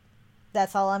sad.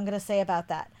 That's all I'm going to say about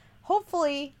that.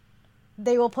 Hopefully,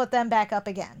 they will put them back up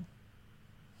again.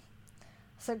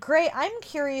 So, Gray, I'm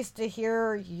curious to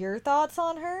hear your thoughts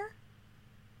on her,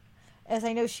 as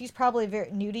I know she's probably very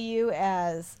new to you,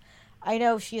 as I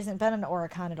know she hasn't been on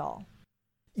Oricon at all.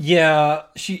 Yeah,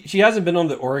 she hasn't been on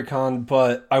the Oricon,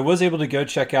 but I was able to go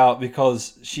check out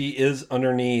because she is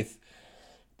underneath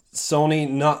Sony.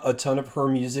 Not a ton of her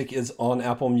music is on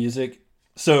Apple Music.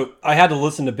 So I had to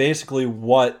listen to basically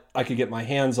what I could get my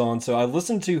hands on. So I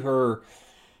listened to her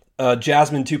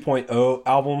Jasmine 2.0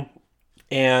 album,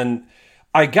 and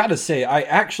I gotta say, I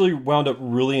actually wound up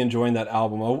really enjoying that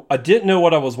album. I didn't know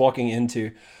what I was walking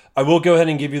into. I will go ahead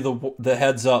and give you the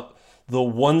heads up. The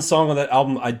one song on that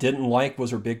album I didn't like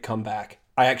was her Big Comeback.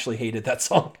 I actually hated that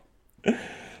song.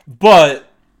 But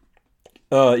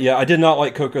yeah, I did not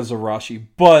like Koko Zarashi,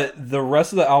 but the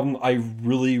rest of the album I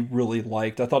really, really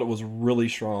liked. I thought it was really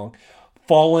strong.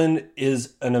 Fallen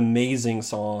is an amazing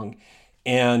song,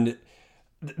 and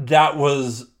that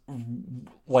was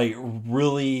like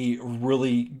really,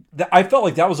 really... I felt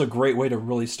like that was a great way to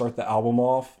really start the album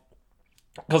off,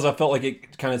 because I felt like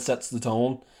it kind of sets the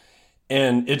tone,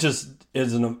 and it just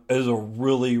is a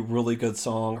really, really good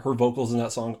song. Her vocals in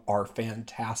that song are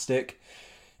fantastic.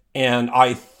 And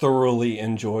I thoroughly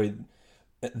enjoyed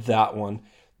that one.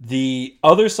 The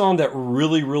other song that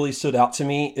really, really stood out to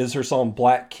me is her song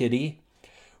Black Kitty,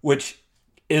 which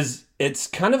it's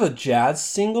kind of a jazz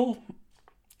single,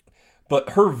 but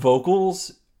her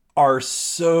vocals are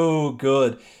so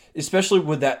good, especially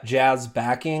with that jazz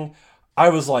backing. I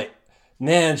was like,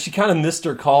 man, she kind of missed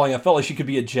her calling. I felt like she could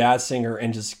be a jazz singer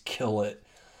and just kill it.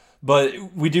 But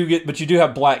you do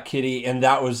have Black Kitty, and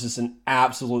that was just an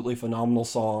absolutely phenomenal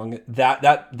song.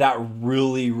 That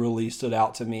really, really stood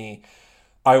out to me.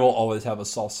 I will always have a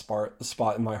soft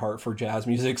spot in my heart for jazz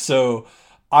music, so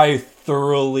I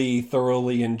thoroughly,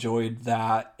 thoroughly enjoyed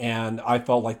that, and I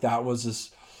felt like that was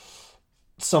just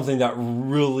something that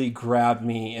really grabbed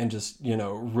me and just,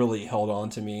 really held on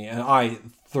to me, and I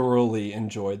thoroughly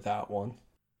enjoyed that one.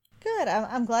 Good.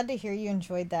 I'm glad to hear you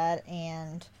enjoyed that.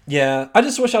 And Yeah, I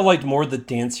just wish I liked more of the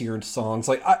dancier songs.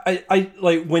 Like I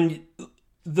like when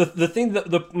the thing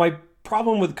that my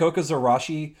problem with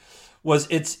Kokazarashi was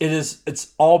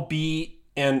it's all beat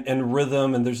and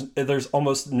rhythm, and there's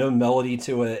almost no melody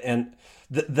to it, and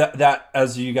that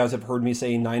as you guys have heard me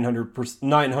say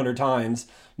 900 times,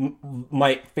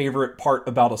 my favorite part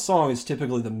about a song is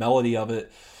typically the melody of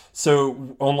it.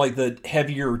 So on like the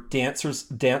heavier dance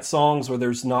songs where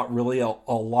there's not really a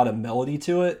lot of melody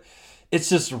to it, it's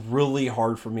just really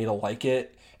hard for me to like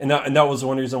it. And that was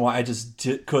one reason why I just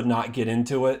could not get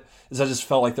into it, is I just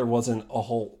felt like there wasn't a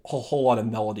whole lot of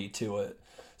melody to it.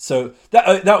 So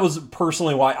that was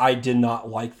personally why I did not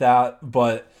like that.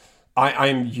 But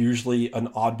I'm usually an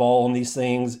oddball on these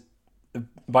things.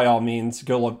 By all means,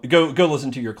 go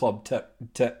listen to your club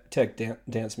tech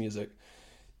dance music.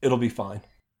 It'll be fine.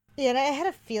 yeah, and I had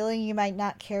a feeling you might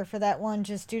not care for that one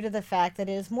just due to the fact that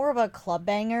it is more of a club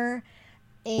banger,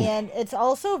 and it's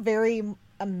also very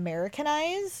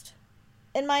Americanized,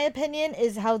 in my opinion,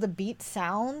 is how the beat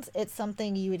sounds. It's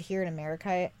something you would hear in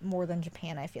America more than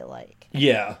Japan, I feel like.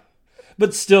 Yeah,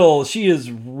 but still, she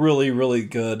is really, really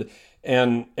good.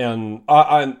 And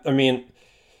I mean,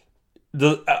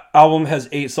 the album has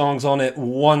 8 songs on it.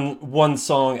 One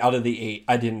song out of the 8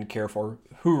 I didn't care for.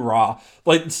 Hoorah!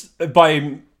 Like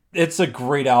it's a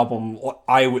great album.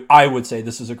 I would say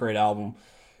this is a great album,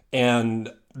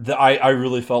 and I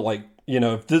really felt like,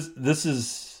 if this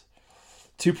is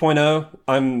 2.0,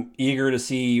 I'm eager to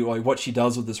see like what she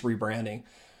does with this rebranding,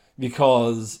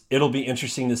 because it'll be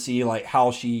interesting to see like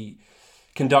how she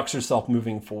conducts herself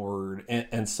moving forward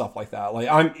and stuff like that. Like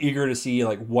I'm eager to see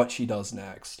like what she does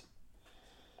next.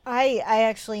 I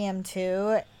actually am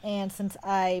too, and since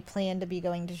I plan to be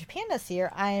going to Japan this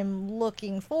year, I'm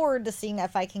looking forward to seeing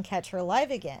if I can catch her live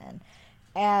again,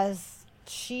 as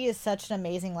she is such an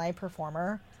amazing live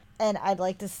performer, and I'd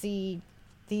like to see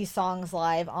these songs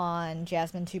live on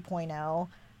Jasmine 2.0.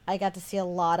 I got to see a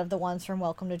lot of the ones from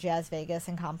Welcome to Jazz Vegas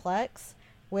and Complex,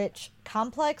 which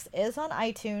Complex is on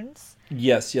iTunes.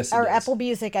 Yes, it or is. Apple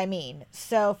Music, I mean.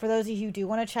 So for those of you who do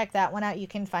want to check that one out, you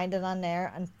can find it on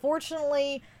there.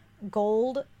 Unfortunately,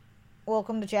 Gold,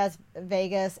 Welcome to Jazz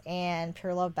Vegas, and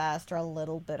Pure Love Best are a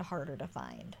little bit harder to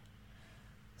find.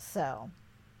 So,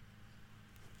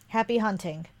 happy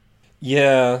hunting.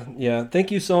 Yeah.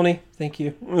 Thank you, Sony. Thank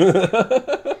you.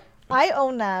 I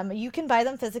own them. You can buy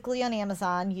them physically on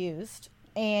Amazon used,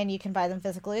 and you can buy them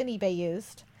physically on eBay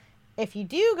used. If you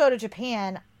do go to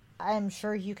Japan, I'm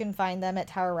sure you can find them at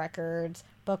Tower Records,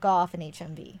 Book Off, and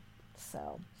HMV.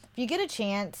 So, if you get a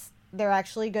chance, they're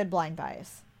actually good blind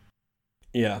buys.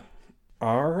 Yeah.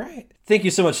 All right. Thank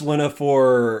you so much, Luna,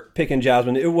 for picking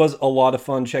Jasmine. It was a lot of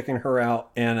fun checking her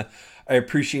out, and I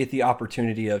appreciate the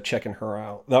opportunity of checking her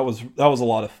out. That was a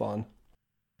lot of fun.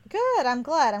 Good. I'm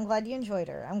glad. I'm glad you enjoyed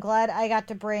her. I'm glad I got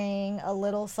to bring a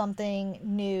little something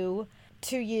new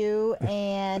to you,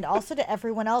 and also to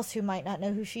everyone else who might not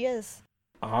know who she is.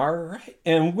 All right.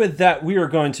 And with that, we are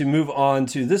going to move on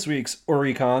to this week's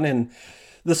Oricon, and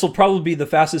this will probably be the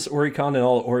fastest Oricon in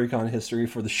all Oricon history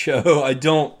for the show. I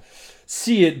don't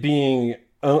see it being,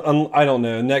 I don't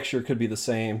know, next year could be the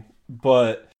same,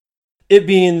 but it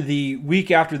being the week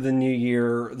after the new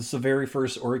year, this is the very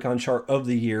first Oricon chart of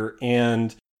the year,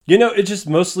 and it just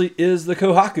mostly is the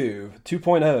Kohaku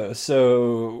 2.0.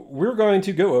 So we're going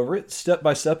to go over it step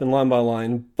by step and line by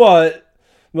line, but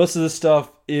most of the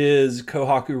stuff is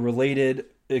Kohaku related,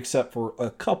 except for a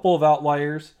couple of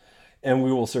outliers, and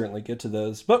we will certainly get to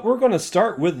those. But we're going to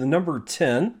start with the number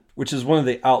 10, which is one of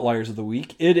the outliers of the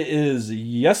week. It is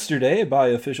Yesterday by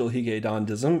Official Hige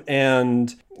Dandism,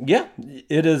 and yeah,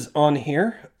 it is on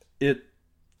here.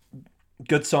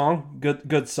 Good song,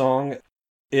 good song.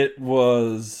 It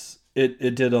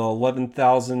did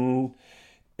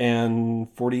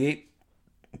 11,048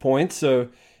 points, so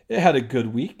it had a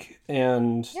good week,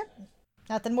 and Yep.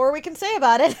 Nothing more we can say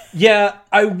about it. yeah,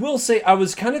 I will say I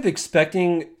was kind of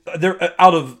expecting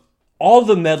out of all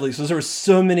the medleys, because there were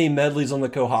so many medleys on the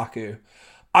Kohaku,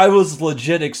 I was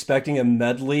legit expecting a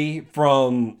medley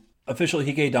from Official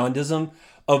Hige Dandism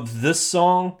of this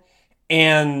song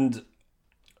and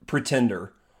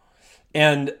Pretender.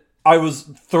 And I was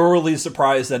thoroughly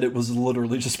surprised that it was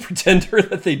literally just Pretender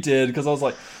that they did, because I was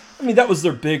like, that was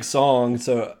their big song,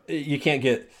 so you can't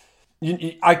get...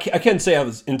 I can't say I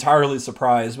was entirely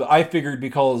surprised, but I figured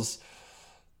because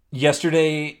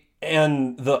Yesterday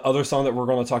and the other song that we're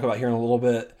going to talk about here in a little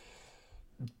bit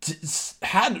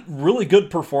had really good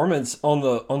performance on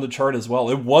the chart as well.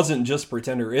 It wasn't just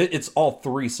Pretender. It's all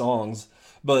 3 songs,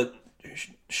 but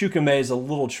Shukume is a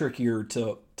little trickier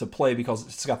to to play because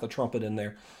it's got the trumpet in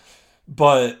there.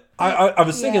 But I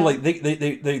was thinking like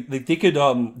they could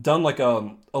done like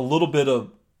a little bit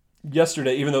of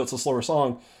Yesterday, even though it's a slower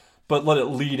song, but let it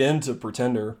lead into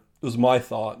Pretender was my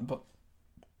thought. But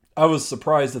I was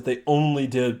surprised that they only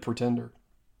did Pretender.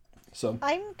 So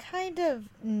I'm kind of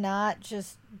not,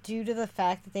 just due to the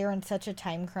fact that they were in such a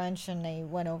time crunch and they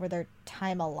went over their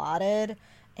time allotted,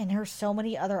 and there's so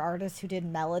many other artists who did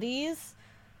melodies.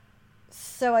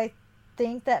 So I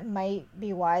think that might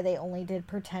be why they only did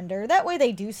Pretender. That way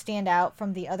they do stand out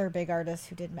from the other big artists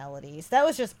who did melodies. That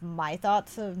was just my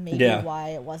thoughts of maybe why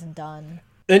it wasn't done.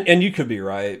 And you could be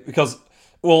right, because,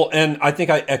 well, and I think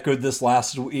I echoed this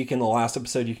last week in the last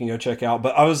episode you can go check out,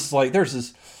 but I was like,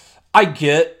 I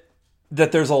get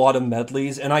that there's a lot of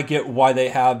medleys, and I get why they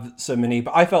have so many,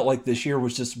 but I felt like this year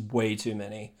was just way too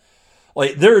many.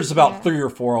 Like, there's about 3 or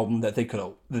 4 of them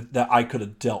that I could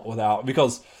have dealt without,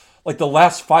 because like the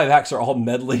last 5 acts are all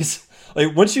medleys.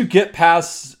 Like, once you get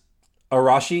past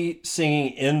Arashi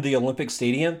singing in the Olympic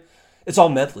Stadium, it's all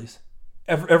medleys.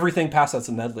 Everything past that's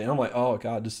a medley. And I'm like, oh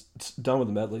god, just done with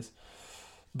the medleys.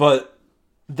 But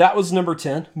that was number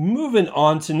 10. Moving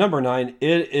on to number 9,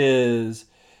 it is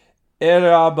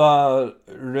Eraba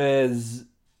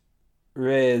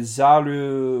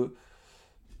Rezaru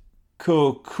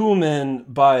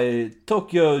Kokumen by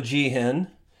Tokyo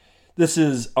Jihen. This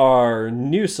is our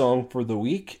new song for the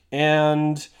week,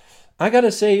 and I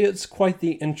gotta say it's quite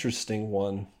the interesting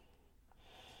one.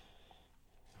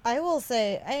 I will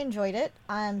say I enjoyed it.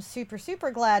 I'm super, super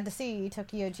glad to see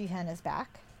Tokyo Jihen is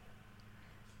back.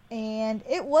 And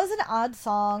it was an odd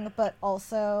song, but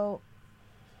also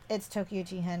it's Tokyo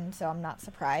Jihen, so I'm not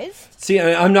surprised. See,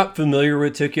 I'm not familiar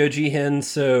with Tokyo Jihen,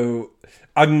 so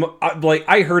I'm like,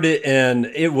 I heard it and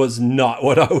it was not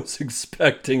what I was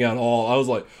expecting at all. I was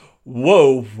like,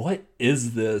 whoa, what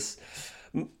is this?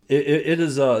 It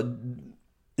is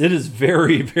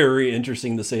very, very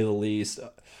interesting, to say the least.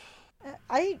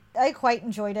 I quite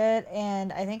enjoyed it,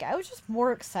 and I think I was just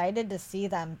more excited to see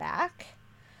them back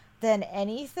than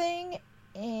anything,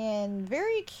 and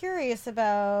very curious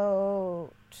about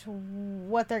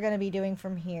what they're going to be doing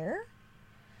from here.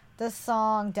 The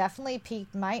song definitely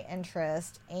piqued my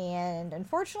interest, and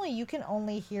unfortunately you can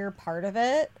only hear part of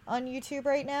it on YouTube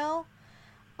right now.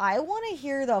 I want to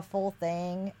hear the full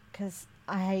thing, because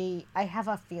I have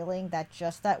a feeling that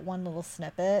just that one little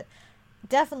snippet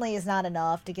definitely is not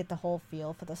enough to get the whole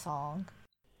feel for the song.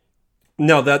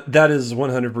 No, that is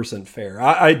 100% fair.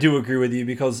 I do agree with you,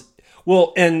 because,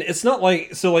 well, and it's not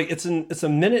like, so like it's a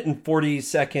minute and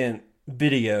 40-second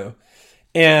video,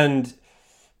 and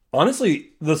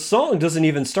honestly, the song doesn't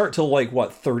even start till like,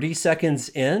 what, 30 seconds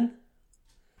in?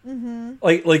 Mm-hmm.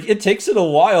 Like it takes it a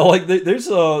while. Like there's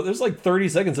like 30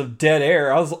 seconds of dead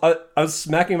air. I was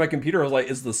smacking my computer. I was like,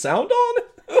 is the sound on?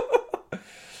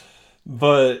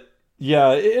 But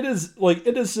yeah,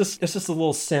 it's just a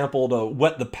little sample to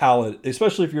wet the palate,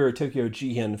 especially if you're a Tokyo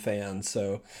Jihen fan.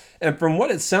 So, and from what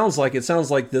it sounds like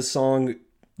this song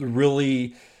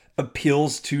really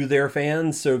appeals to their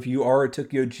fans. So if you are a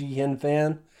Tokyo Jihen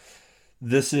fan,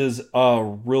 this is a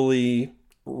really,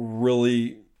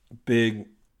 really big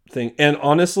thing. And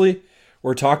honestly,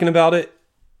 we're talking about it.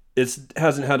 It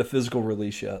hasn't had a physical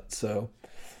release yet. So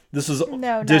this is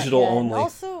digital only.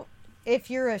 Also,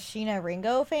 if you're a Sheena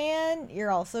Ringo fan,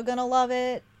 you're also going to love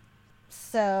it.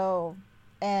 So,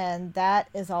 and that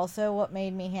is also what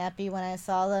made me happy when I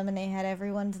saw them and they had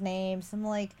everyone's names. I'm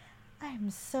like, I'm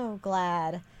so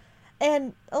glad.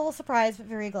 And a little surprised, but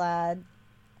very glad.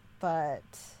 But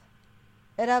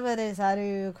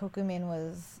Erabarezaru Kokumin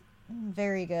was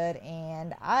very good,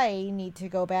 and I need to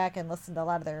go back and listen to a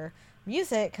lot of their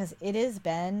music, because it has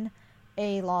been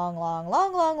a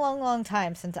long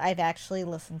time since I've actually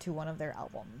listened to one of their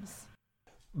albums.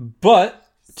 But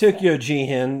Tokyo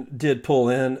Jihen did pull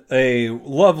in a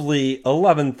lovely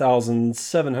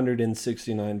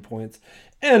 11,769 points.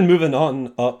 And moving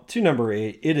on up to number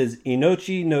 8, it is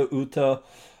Inochi no Uta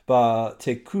by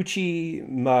Takeuchi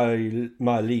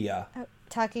Maria.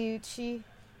 Takeuchi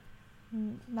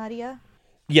Maria?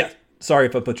 Yeah, sorry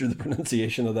if I butchered the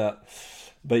pronunciation of that.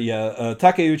 But yeah,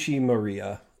 Takeuchi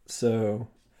Maria. So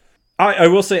I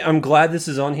will say I'm glad this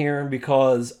is on here,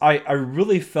 because I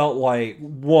really felt like,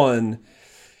 one,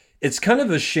 it's kind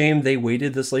of a shame they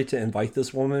waited this late to invite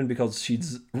this woman, because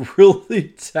she's really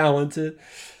talented.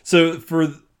 So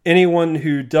for anyone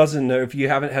who doesn't know, if you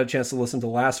haven't had a chance to listen to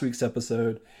last week's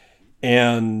episode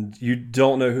and you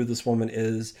don't know who this woman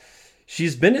is,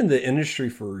 she's been in the industry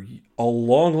for a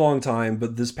long time,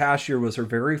 but this past year was her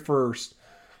very first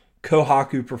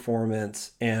Kohaku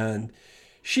performance, and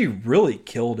she really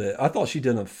killed it. I thought she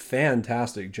did a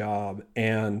fantastic job,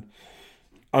 and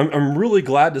I'm really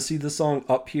glad to see the song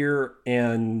up here,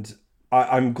 and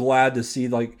I'm glad to see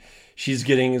like she's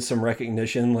getting some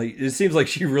recognition. Like it seems like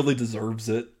she really deserves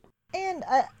it. And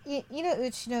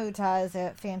Uchi no Uta is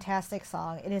a fantastic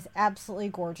song. It is absolutely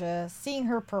gorgeous. Seeing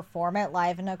her perform it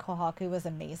live in a Kohaku was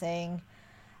amazing.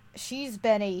 She's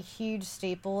been a huge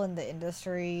staple in the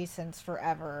industry since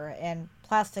forever, and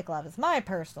Plastic Love is my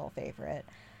personal favorite.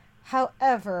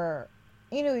 However,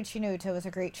 Inuichi no Uta was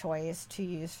a great choice to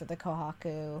use for the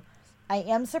Kohaku. I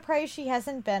am surprised she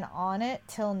hasn't been on it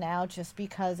till now just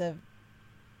because of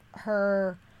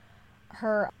her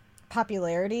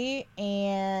popularity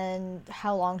and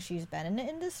how long she's been in the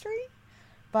industry.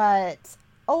 But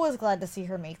always glad to see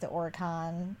her make the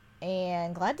Oricon,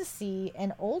 and glad to see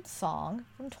an old song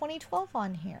from 2012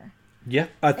 on here. Yeah,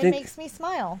 It makes me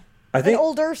smile. I think an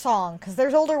older song, because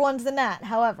there's older ones than that.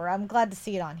 However, I'm glad to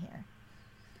see it on here.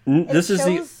 This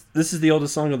is the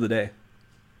oldest song of the day.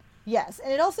 Yes,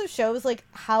 and it also shows like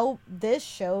how the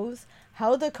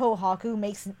Kohaku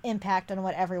makes an impact on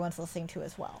what everyone's listening to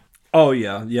as well. Oh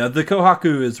yeah. The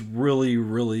Kohaku is really,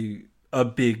 really a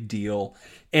big deal,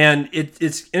 and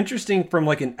it's interesting from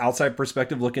like an outside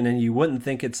perspective looking in. You wouldn't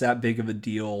think it's that big of a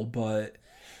deal, but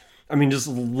I mean, just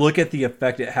look at the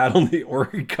effect it had on the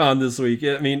Oricon this week.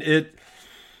 I mean, it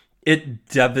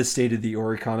devastated the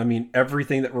Oricon. I mean,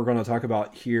 everything that we're going to talk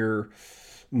about here,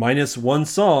 minus one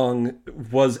song,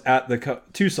 was at the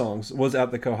two songs was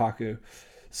at the Kohaku.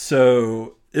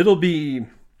 So it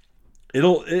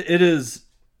is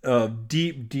a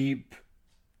deep, deep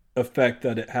effect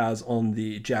that it has on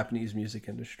the Japanese music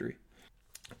industry.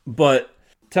 But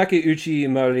Takeuchi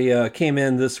Maria came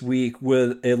in this week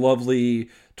with a lovely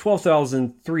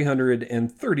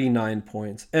 12,339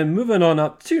 points. And moving on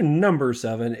up to number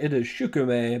 7, it is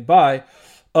Shukume by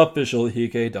Official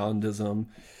Hige Dandism.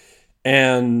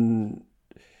 And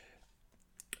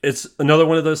it's another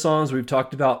one of those songs we've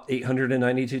talked about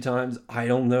 892 times. I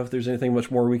don't know if there's anything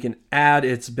much more we can add.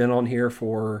 It's been on here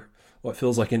for what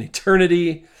feels like an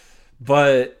eternity.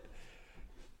 But,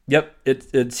 yep,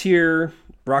 it's here,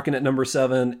 rocking at number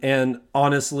 7. And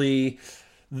honestly,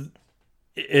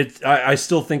 I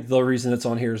still think the reason it's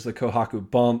on here is the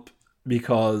Kohaku bump,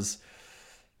 because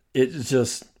it's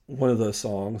just one of those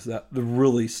songs that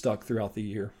really stuck throughout the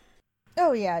year.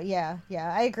 Oh yeah.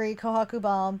 I agree. Kohaku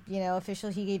bump.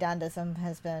 Official Hige Dandism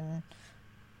has been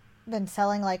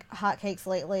selling like hotcakes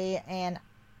lately, and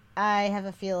I have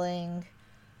a feeling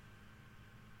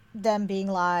them being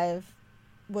live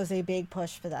was a big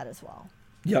push for that as well.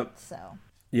 Yep. So.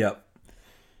 Yep.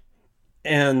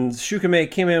 And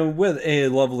Shukume came in with a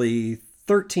lovely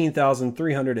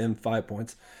 13,305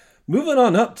 points. Moving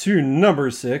on up to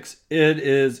number 6, it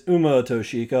is Uma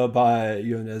Toshika by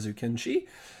Yonezu Kenshi.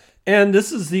 And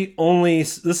this is the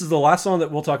last song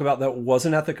that we'll talk about that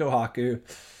wasn't at the Kohaku.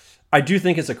 I do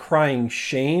think it's a crying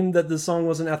shame that this song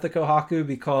wasn't at the Kohaku,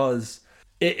 because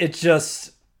it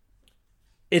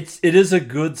is a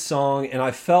good song, and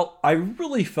I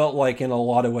really felt like in a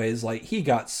lot of ways like he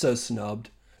got so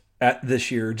snubbed at this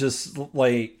year. Just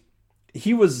like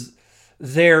he was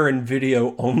there in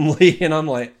video only, and I'm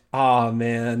like,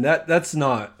 man, that's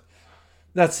not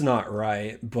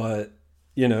right. But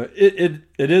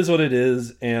it is what it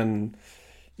is, and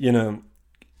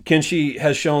Kenshi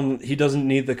has shown he doesn't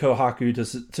need the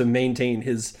Kohaku to maintain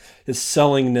his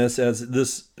sellingness, as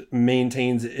this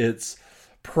maintains its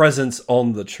presence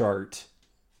on the chart.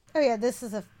 Oh yeah, this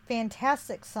is a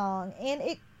fantastic song, and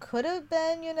it could have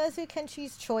been Yonezu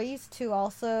Kenshi's choice to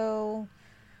also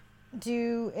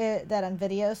do that on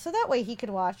video, so that way he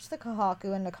could watch the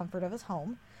Kohaku in the comfort of his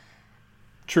home.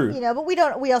 True. But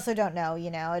we also don't know,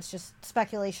 it's just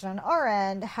speculation on our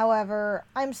end. However,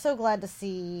 I'm so glad to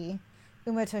see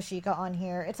Uma Toshika on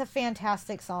here. It's a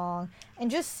fantastic song, and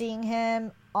just seeing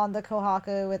him on the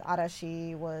Kohaku with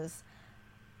Arashi was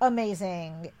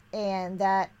amazing, and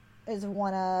that is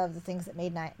one of the things that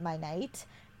made my night.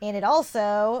 And it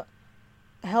also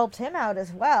helped him out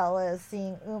as well, as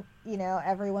seeing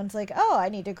everyone's like, oh, I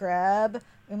need to grab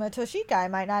Uma Toshika, I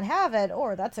might not have it,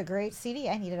 or that's a great CD,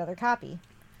 I need another copy.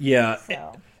 Yeah.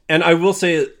 So. And I will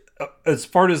say, as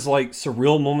far as like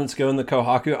surreal moments go in the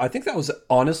Kohaku, I think that was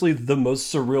honestly the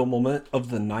most surreal moment of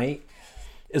the night,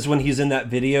 is when he's in that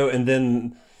video and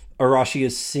then Arashi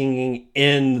is singing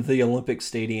in the Olympic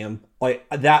Stadium. Like,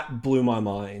 that blew my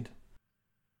mind.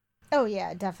 Oh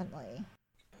yeah, definitely.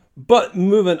 But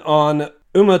moving on,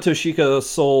 Uma Toshika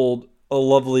sold a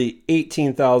lovely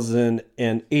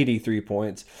 18,083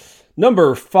 points.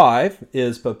 Number 5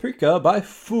 is Paprika by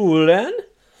Furen,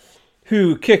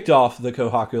 who kicked off the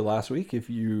Kohaku last week. If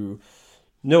you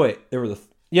No, wait, they were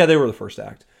the first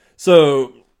act.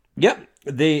 So, yeah,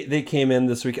 they came in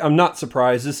this week. I'm not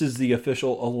surprised. This is the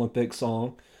official Olympic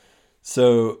song.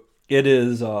 So, it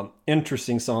is an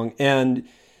interesting song. And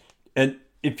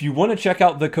if you want to check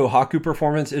out the Kohaku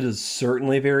performance, it is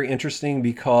certainly very interesting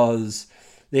because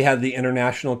they had the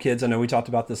international kids. I know we talked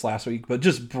about this last week, but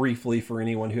just briefly for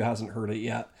anyone who hasn't heard it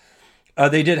yet.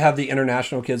 They did have the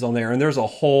international kids on there, and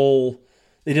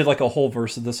they did like a whole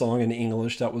verse of the song in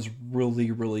English that was really,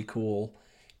 really cool.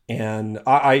 And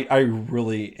I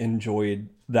really enjoyed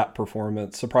that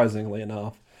performance, surprisingly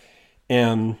enough.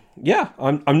 And yeah,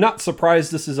 I'm not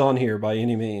surprised this is on here by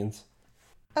any means.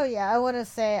 Oh yeah, I want to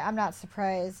say I'm not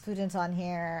surprised Fuden's on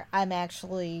here. I'm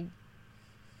actually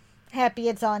happy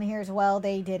it's on here as well.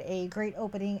 They did a great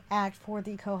opening act for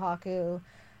the Kohaku.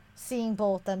 Seeing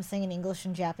both them sing in English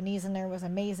and Japanese in there was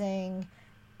amazing.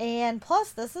 And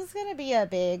plus, this is going to be a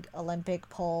big Olympic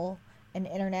pull, an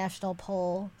international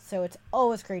pull. So it's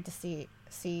always great to see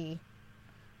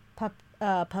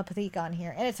Paprika on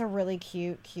here. And it's a really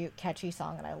cute, catchy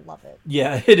song, and I love it.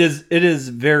 Yeah, it is. It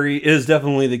is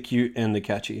definitely the cute and the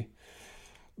catchy.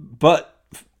 But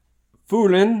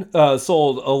Paprika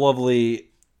sold a lovely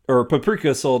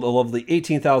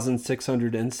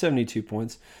 18,672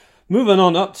 points. Moving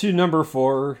on up to number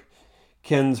 4.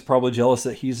 Ken's probably jealous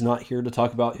that he's not here to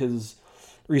talk about his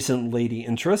recent lady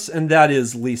interests, and that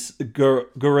is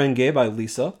Gurenge by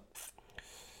Lisa.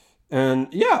 And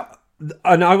yeah,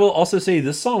 and I will also say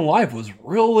this song live was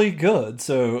really good.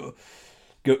 So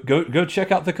go check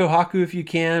out the Kohaku if you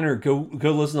can, or go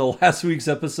listen to last week's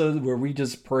episode where we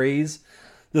just praise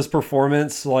this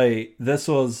performance. Like, this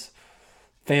was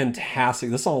fantastic.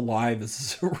 This song live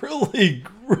is really,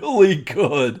 really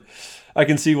good. I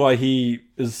can see why he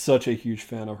is such a huge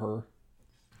fan of her.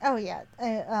 Oh yeah,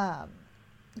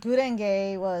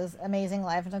 Gurenge was amazing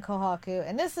live in the Kohaku,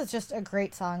 and this is just a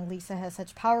great song. Lisa has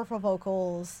such powerful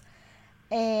vocals,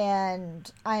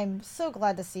 and I'm so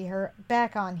glad to see her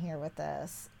back on here with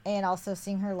this, and also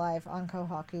seeing her live on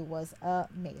Kohaku was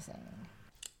amazing.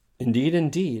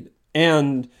 Indeed.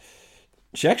 And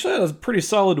she actually had a pretty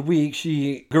solid week.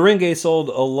 Gurenge sold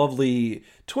a lovely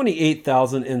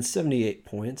 28,078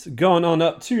 points. Going on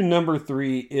up to number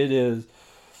 3, it is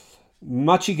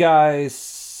Machigai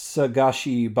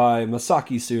Sagashi by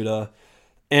Masaki Suda.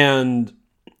 And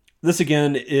this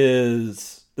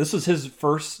was his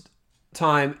first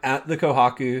time at the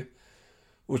Kohaku,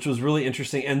 which was really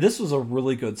interesting. And this was a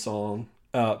really good song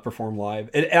performed live.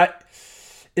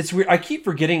 It's weird. I keep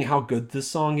forgetting how good this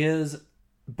song is.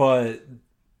 But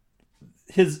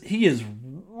he is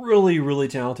really, really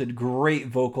talented, great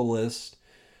vocalist,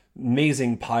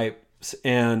 amazing pipes,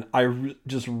 and I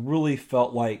just really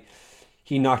felt like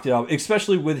he knocked it out,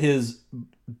 especially with his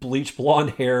bleach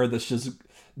blonde hair that's just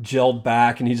gelled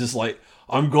back, and he's just like,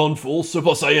 I'm gone full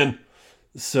Super Saiyan.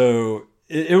 So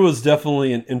it was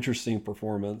definitely an interesting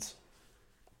performance.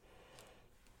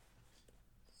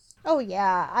 Oh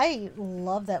yeah, I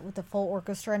love that with the full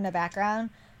orchestra in the background.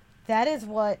 That is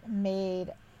what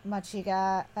made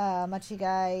Machigai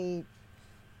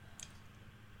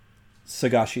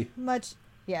Sagashi. Machigai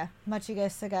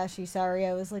Sagashi. Sorry,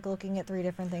 I was like looking at 3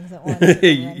 different things at once.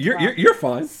 You're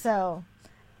fine. So,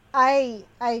 I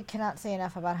cannot say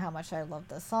enough about how much I love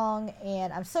this song,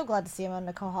 and I'm so glad to see him on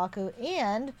the Kohaku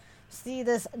and see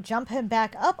this jump him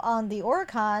back up on the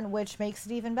Oricon, which makes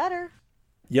it even better.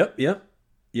 Yep.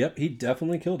 He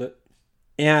definitely killed it.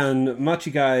 And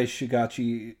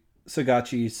Machigai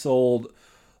Sagashi sold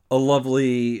a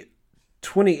lovely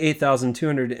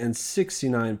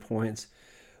 28,269 points.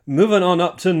 Moving on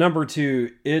up to number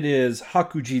 2, it is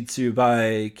Hakujitsu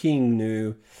by King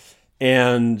Nu.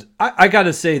 And I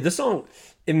gotta say, this song,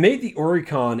 it made the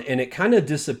Oricon and it kind of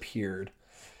disappeared.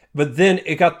 But then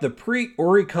it got the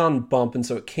pre-Oricon bump, and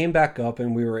so it came back up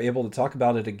and we were able to talk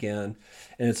about it again.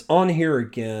 And it's on here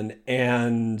again,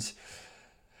 and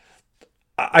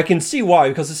I can see why,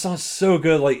 because it sounds so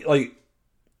good. Like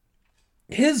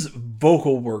his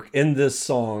vocal work in this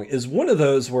song is one of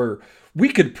those where we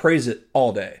could praise it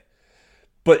all day,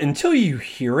 but until you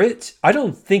hear it, I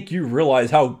don't think you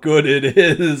realize how good it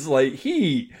is. Like,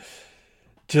 he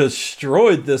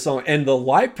destroyed this song, and the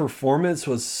live performance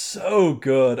was so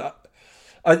good.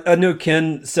 I know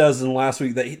Ken says in last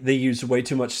week that they used way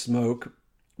too much smoke,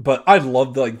 but I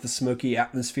loved the smoky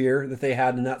atmosphere that they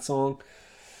had in that song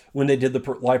when they did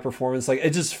the live performance. Like,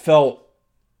 it just felt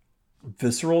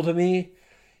visceral to me.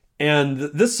 And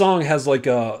this song has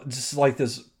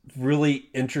this really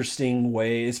interesting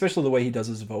way, especially the way he does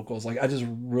his vocals. Like, I just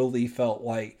really felt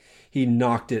like he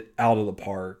knocked it out of the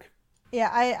park. Yeah,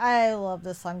 I love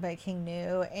this song by King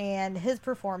Nu, and his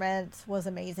performance was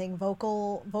amazing.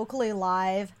 Vocally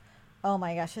live. Oh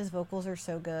my gosh, his vocals are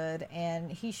so good,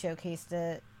 and he showcased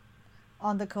it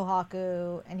on the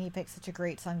Kohaku, and he picked such a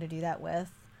great song to do that with.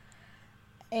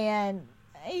 And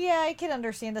yeah, I can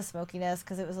understand the smokiness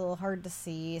because it was a little hard to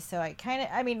see. So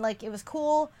I mean, like, it was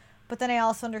cool, but then I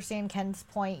also understand Ken's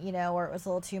point, where it was a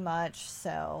little too much.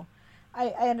 So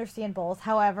I understand both.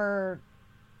 However,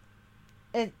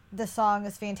 the song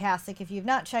is fantastic. If you've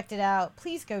not checked it out,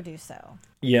 please go do so.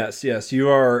 Yes, yes, you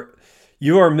are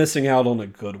missing out on a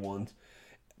good one.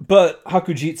 But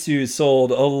Hakujitsu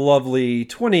sold a lovely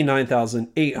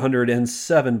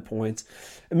 29,807 points.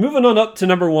 And moving on up to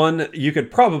number one, you could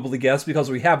probably guess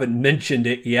because we haven't mentioned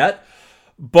it yet.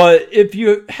 But if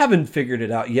you haven't figured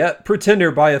it out yet,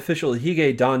 Pretender by Official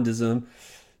Hige Dandism,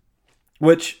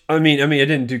 which I mean, it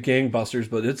didn't do gangbusters,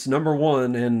 but it's number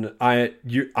one, and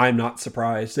I'm not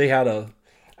surprised. They had a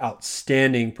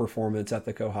outstanding performance at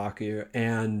the Kohaku,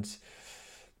 and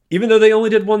even though they only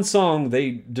did one song,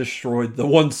 they destroyed the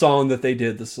one song that they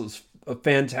did. This was a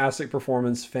fantastic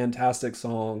performance, fantastic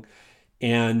song,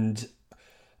 and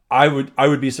I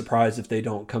would be surprised if they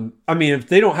don't come. I mean, if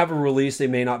they don't have a release, they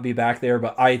may not be back there,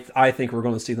 but I think we're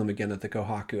going to see them again at the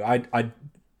Kohaku. I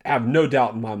have no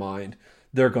doubt in my mind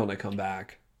they're going to come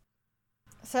back.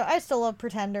 So I still love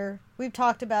Pretender. We've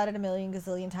talked about it a million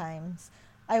gazillion times.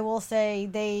 I will say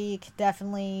they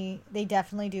definitely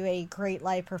do a great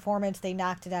live performance. They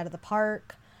knocked it out of the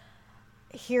park.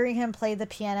 Hearing him play the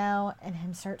piano and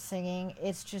him start singing,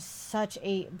 it's just such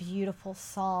a beautiful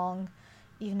song,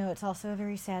 even though it's also a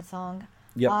very sad song.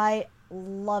 Yep. I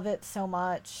love it so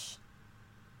much.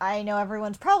 I know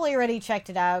everyone's probably already checked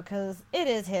it out because it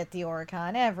has hit the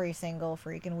Oricon every single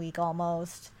freaking week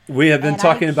almost. We have been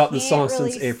talking about this song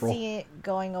really since April. I can't see it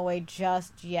going away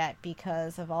just yet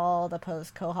because of all the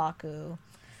post-Kohaku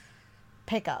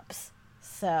pickups.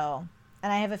 So,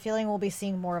 and I have a feeling we'll be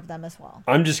seeing more of them as well.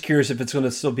 I'm just curious if it's going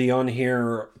to still be on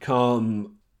here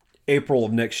come April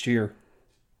of next year.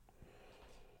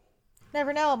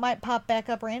 Never know. It might pop back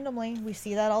up randomly. We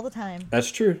see that all the time. That's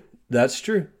true.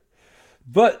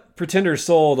 But Pretender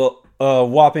sold a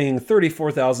whopping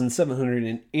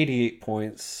 34,788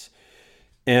 points.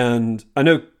 And I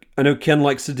know Ken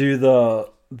likes to do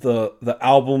the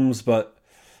albums, but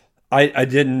I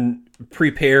didn't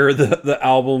prepare the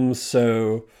albums,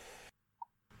 so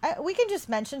we can just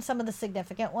mention some of the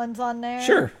significant ones on there.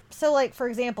 Sure. So, like, for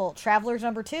example, Travelers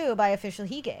Number 2 by Official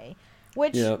Hige,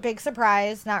 which, big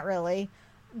surprise, not really,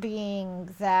 being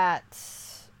that,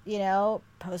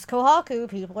 post-Kohaku,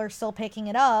 people are still picking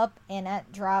it up, and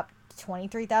it dropped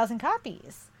 23,000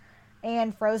 copies.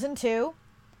 And Frozen 2,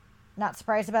 not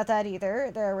surprised about that either.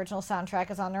 Their original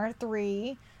soundtrack is on there at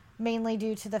 3, mainly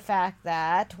due to the fact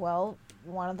that, well,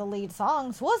 one of the lead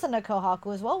songs was in a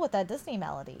Kohaku as well with that Disney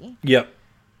melody. Yep.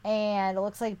 And it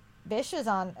looks like Bish is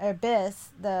on, or Biss,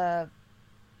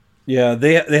 Yeah,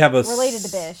 they have a... related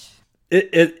to Bish.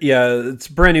 It's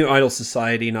Brand New Idol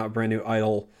Society, not Brand New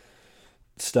Idol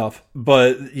stuff.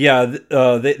 But yeah,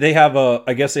 they have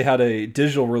I guess they had a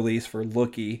digital release for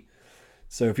Lookie.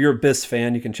 So if you're a Biss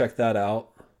fan, you can check that out.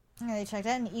 Yeah, they checked it,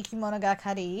 and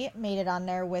Ikimonogatari made it on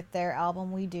there with their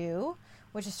album We Do,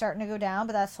 which is starting to go down,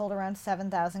 but that sold around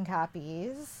 7,000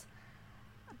 copies.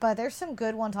 But there's some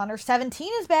good ones on there. 17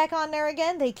 is back on there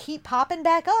again. They keep popping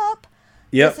back up.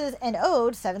 Yep. This is an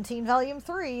ode, 17 Volume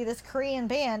 3. This Korean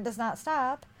band does not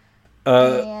stop.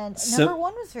 And number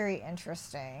one was very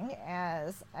interesting,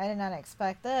 as I did not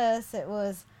expect this. It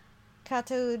was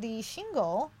Kato Di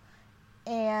Shingo,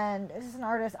 and this is an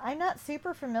artist I'm not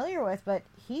super familiar with, but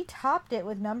he topped it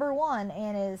with number one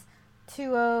and his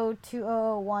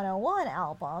 2020101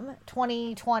 album,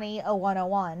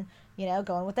 2020-0101.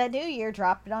 Going with that new year,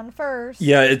 dropped it on first.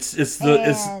 Yeah, it's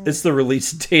the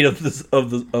release date of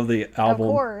the album.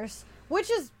 Of course, which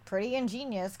is pretty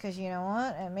ingenious because you know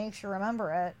what, it makes you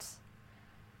remember it.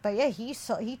 But yeah, he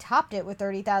topped it with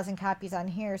 30,000 copies on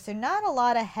here, so not a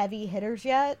lot of heavy hitters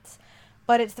yet.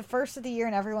 But it's the first of the year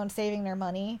and everyone's saving their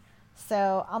money.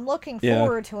 So I'm looking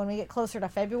forward to when we get closer to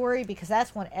February because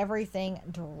that's when everything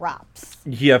drops.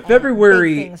 Yeah,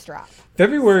 February. Big things drop.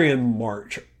 February and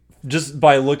March. Just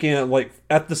by looking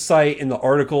at the site and the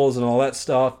articles and all that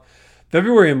stuff,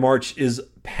 February and March is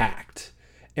packed.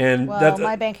 And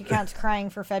my bank account's crying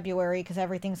for February because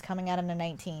everything's coming out on the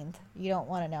 19th. You don't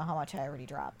want to know how much I already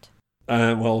dropped.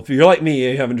 Well, if you're like me,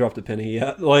 you haven't dropped a penny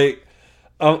yet.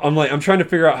 I'm trying to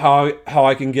figure out how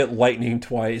I can get Lightning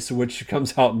twice, which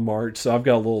comes out in March, so I've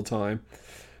got a little time.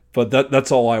 But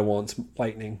that's all I want.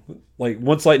 Lightning. Like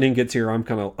once Lightning gets here, I'm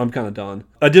kind of done.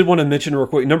 I did want to mention real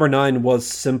quick. Number 9 was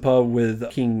Simpa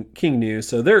with King New.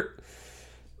 So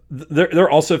they're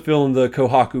also feeling the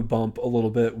Kohaku bump a little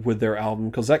bit with their album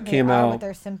because that came out with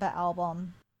their Simpa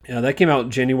album. Yeah, that came out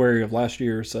in January of last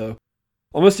year. So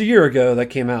almost a year ago that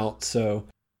came out. So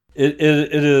it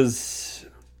is,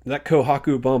 that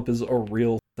Kohaku bump is a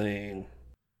real thing.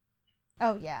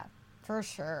 Oh yeah. For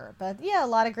sure. But yeah, a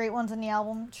lot of great ones in the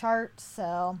album chart,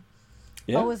 so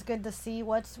always good to see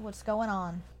what's going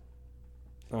on.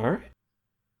 All right.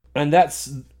 And that's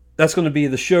going to be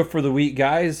the show for the week,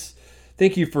 guys.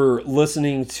 Thank you for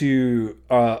listening to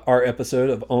our episode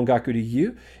of Ongaku to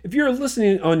You. If you're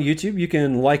listening on YouTube, you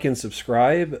can like and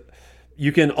subscribe.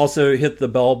 You can also hit the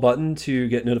bell button to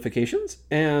get notifications.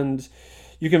 And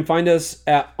you can find us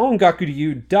at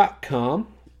ongaku2you.com.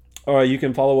 Or you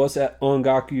can follow us at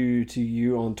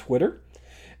Ongaku2You on Twitter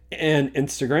and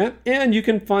Instagram. And you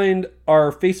can find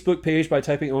our Facebook page by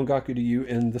typing Ongaku2You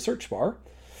in the search bar.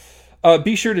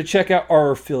 Be sure to check out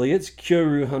our affiliates,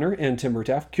 Kyoru Hunter and Timber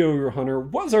Taft. Kyoru Hunter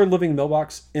was our living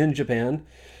mailbox in Japan.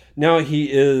 Now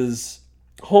he is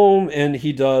home and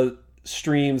he does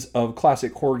streams of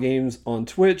classic horror games on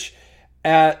Twitch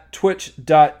at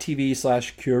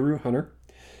twitch.tv/Kyoru Hunter.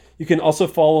 You can also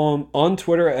follow him on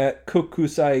Twitter at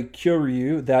Kokusai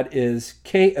Kyoryu. That is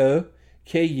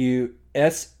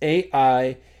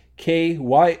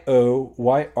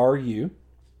KOKUSAIKYOYRU.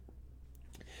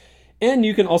 And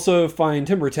you can also find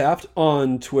Timber Taft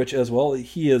on Twitch as well.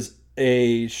 He is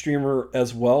a streamer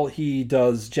as well. He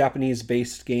does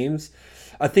Japanese-based games.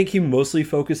 I think he mostly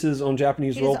focuses on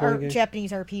Japanese role-playing games.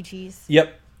 Japanese RPGs.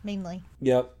 Yep. Mainly.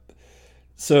 Yep.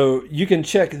 So you can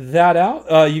check that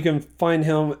out. You can find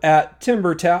him at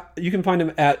Timber Taft. You can find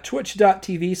him at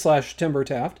twitch.tv/Timber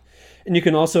Taft. And you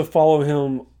can also follow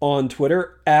him on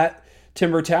Twitter at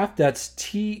Timber Taft. That's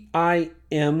TIMBERTAFT.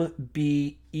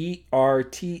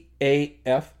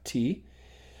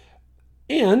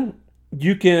 And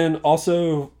you can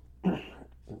also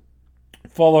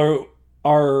follow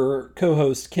our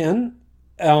co-host Ken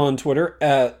on Twitter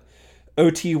at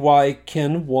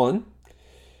OTYKen1.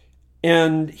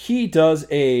 And he does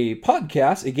a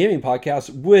podcast, a gaming podcast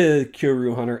with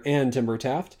Kyoru Hunter and Timber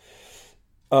Taft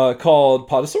called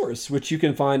Podosaurus, which you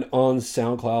can find on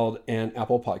SoundCloud and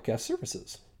Apple Podcast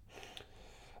services.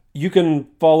 You can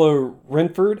follow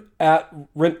Renford at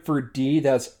RentfordD.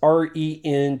 That's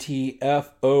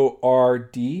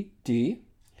RENTFORDD.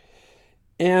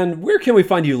 And where can we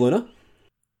find you, Luna?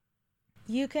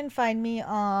 You can find me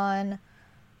on,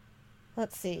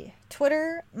 let's see,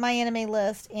 Twitter, My Anime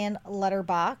List, and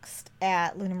Letterboxd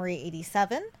at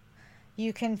LunaMarie87.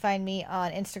 You can find me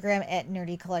on Instagram at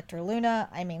Nerdy Collector Luna.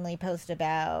 I mainly post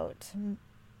about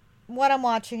what I'm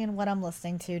watching and what I'm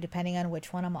listening to, depending on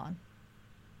which one I'm on.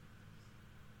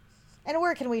 And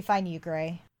where can we find you,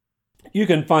 Gray? You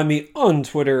can find me on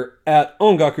Twitter at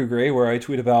OngakuGray, where I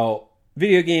tweet about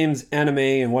video games, anime,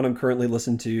 and what I'm currently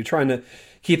listening to, trying to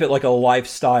keep it like a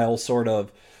lifestyle sort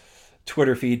of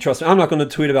Twitter feed. Trust me, I'm not going to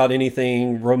tweet about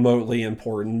anything remotely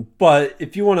important, but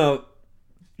if you want to,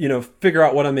 figure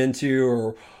out what I'm into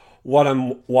or what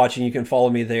I'm watching, you can follow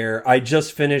me there. I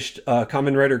just finished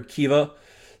Kamen Rider Kiva,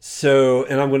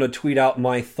 and I'm going to tweet out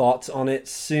my thoughts on it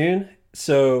soon.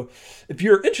 So if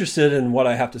you're interested in what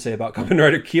I have to say about Kamen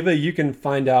Rider Kiva, you can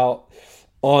find out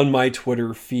on my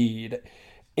Twitter feed.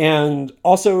 And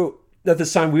also, at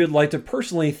this time, we would like to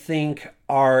personally thank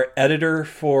our editor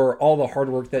for all the hard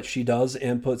work that she does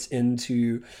and puts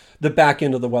into the back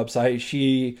end of the website.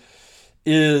 She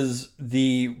is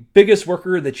the biggest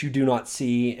worker that you do not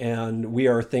see, and we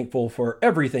are thankful for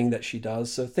everything that she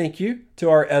does. So thank you to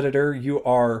our editor. You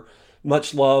are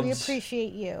much loved. We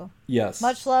appreciate you. Yes.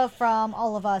 Much love from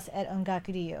all of us at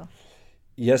Ongaku to You.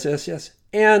 Yes, yes, yes.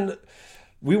 And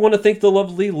we want to thank the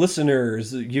lovely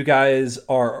listeners. You guys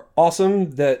are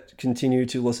awesome that continue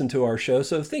to listen to our show.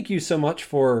 So thank you so much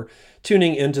for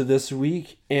tuning into this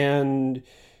week. And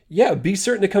yeah, be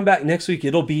certain to come back next week.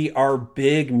 It'll be our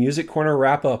big Music Corner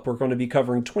wrap-up. We're going to be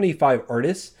covering 25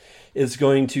 artists. It's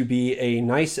going to be a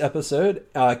nice episode.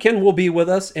 Ken will be with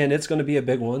us, and it's going to be a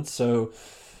big one. So,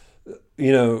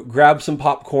 grab some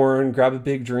popcorn, grab a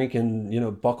big drink,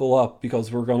 and, buckle up,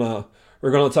 because we're going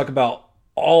to talk about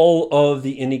all of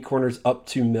the indie corners up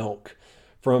to Milk,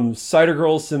 from Cider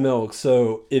Girls to Milk.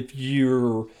 So if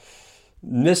you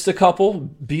missed a couple,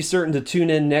 be certain to tune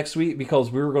in next week,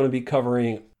 because we're going to be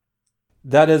covering.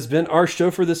 That has been our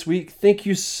show for this week. Thank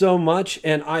you so much,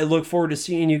 and I look forward to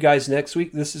seeing you guys next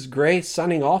week. This is Gray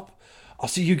signing off. I'll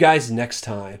see you guys next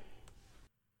time.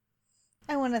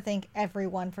 I want to thank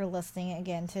everyone for listening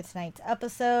again to tonight's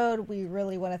episode. We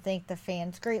really want to thank the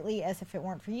fans greatly, as if it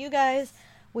weren't for you guys,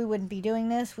 we wouldn't be doing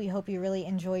this. We hope you really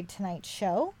enjoyed tonight's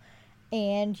show,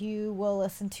 and you will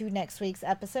listen to next week's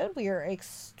episode. We are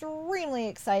extremely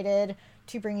excited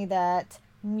to bring you that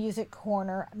Music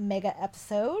Corner mega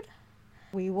episode.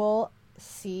 We will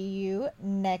see you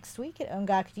next week at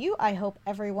Ongaku. I hope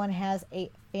everyone has a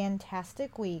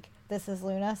fantastic week. This is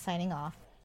Luna signing off.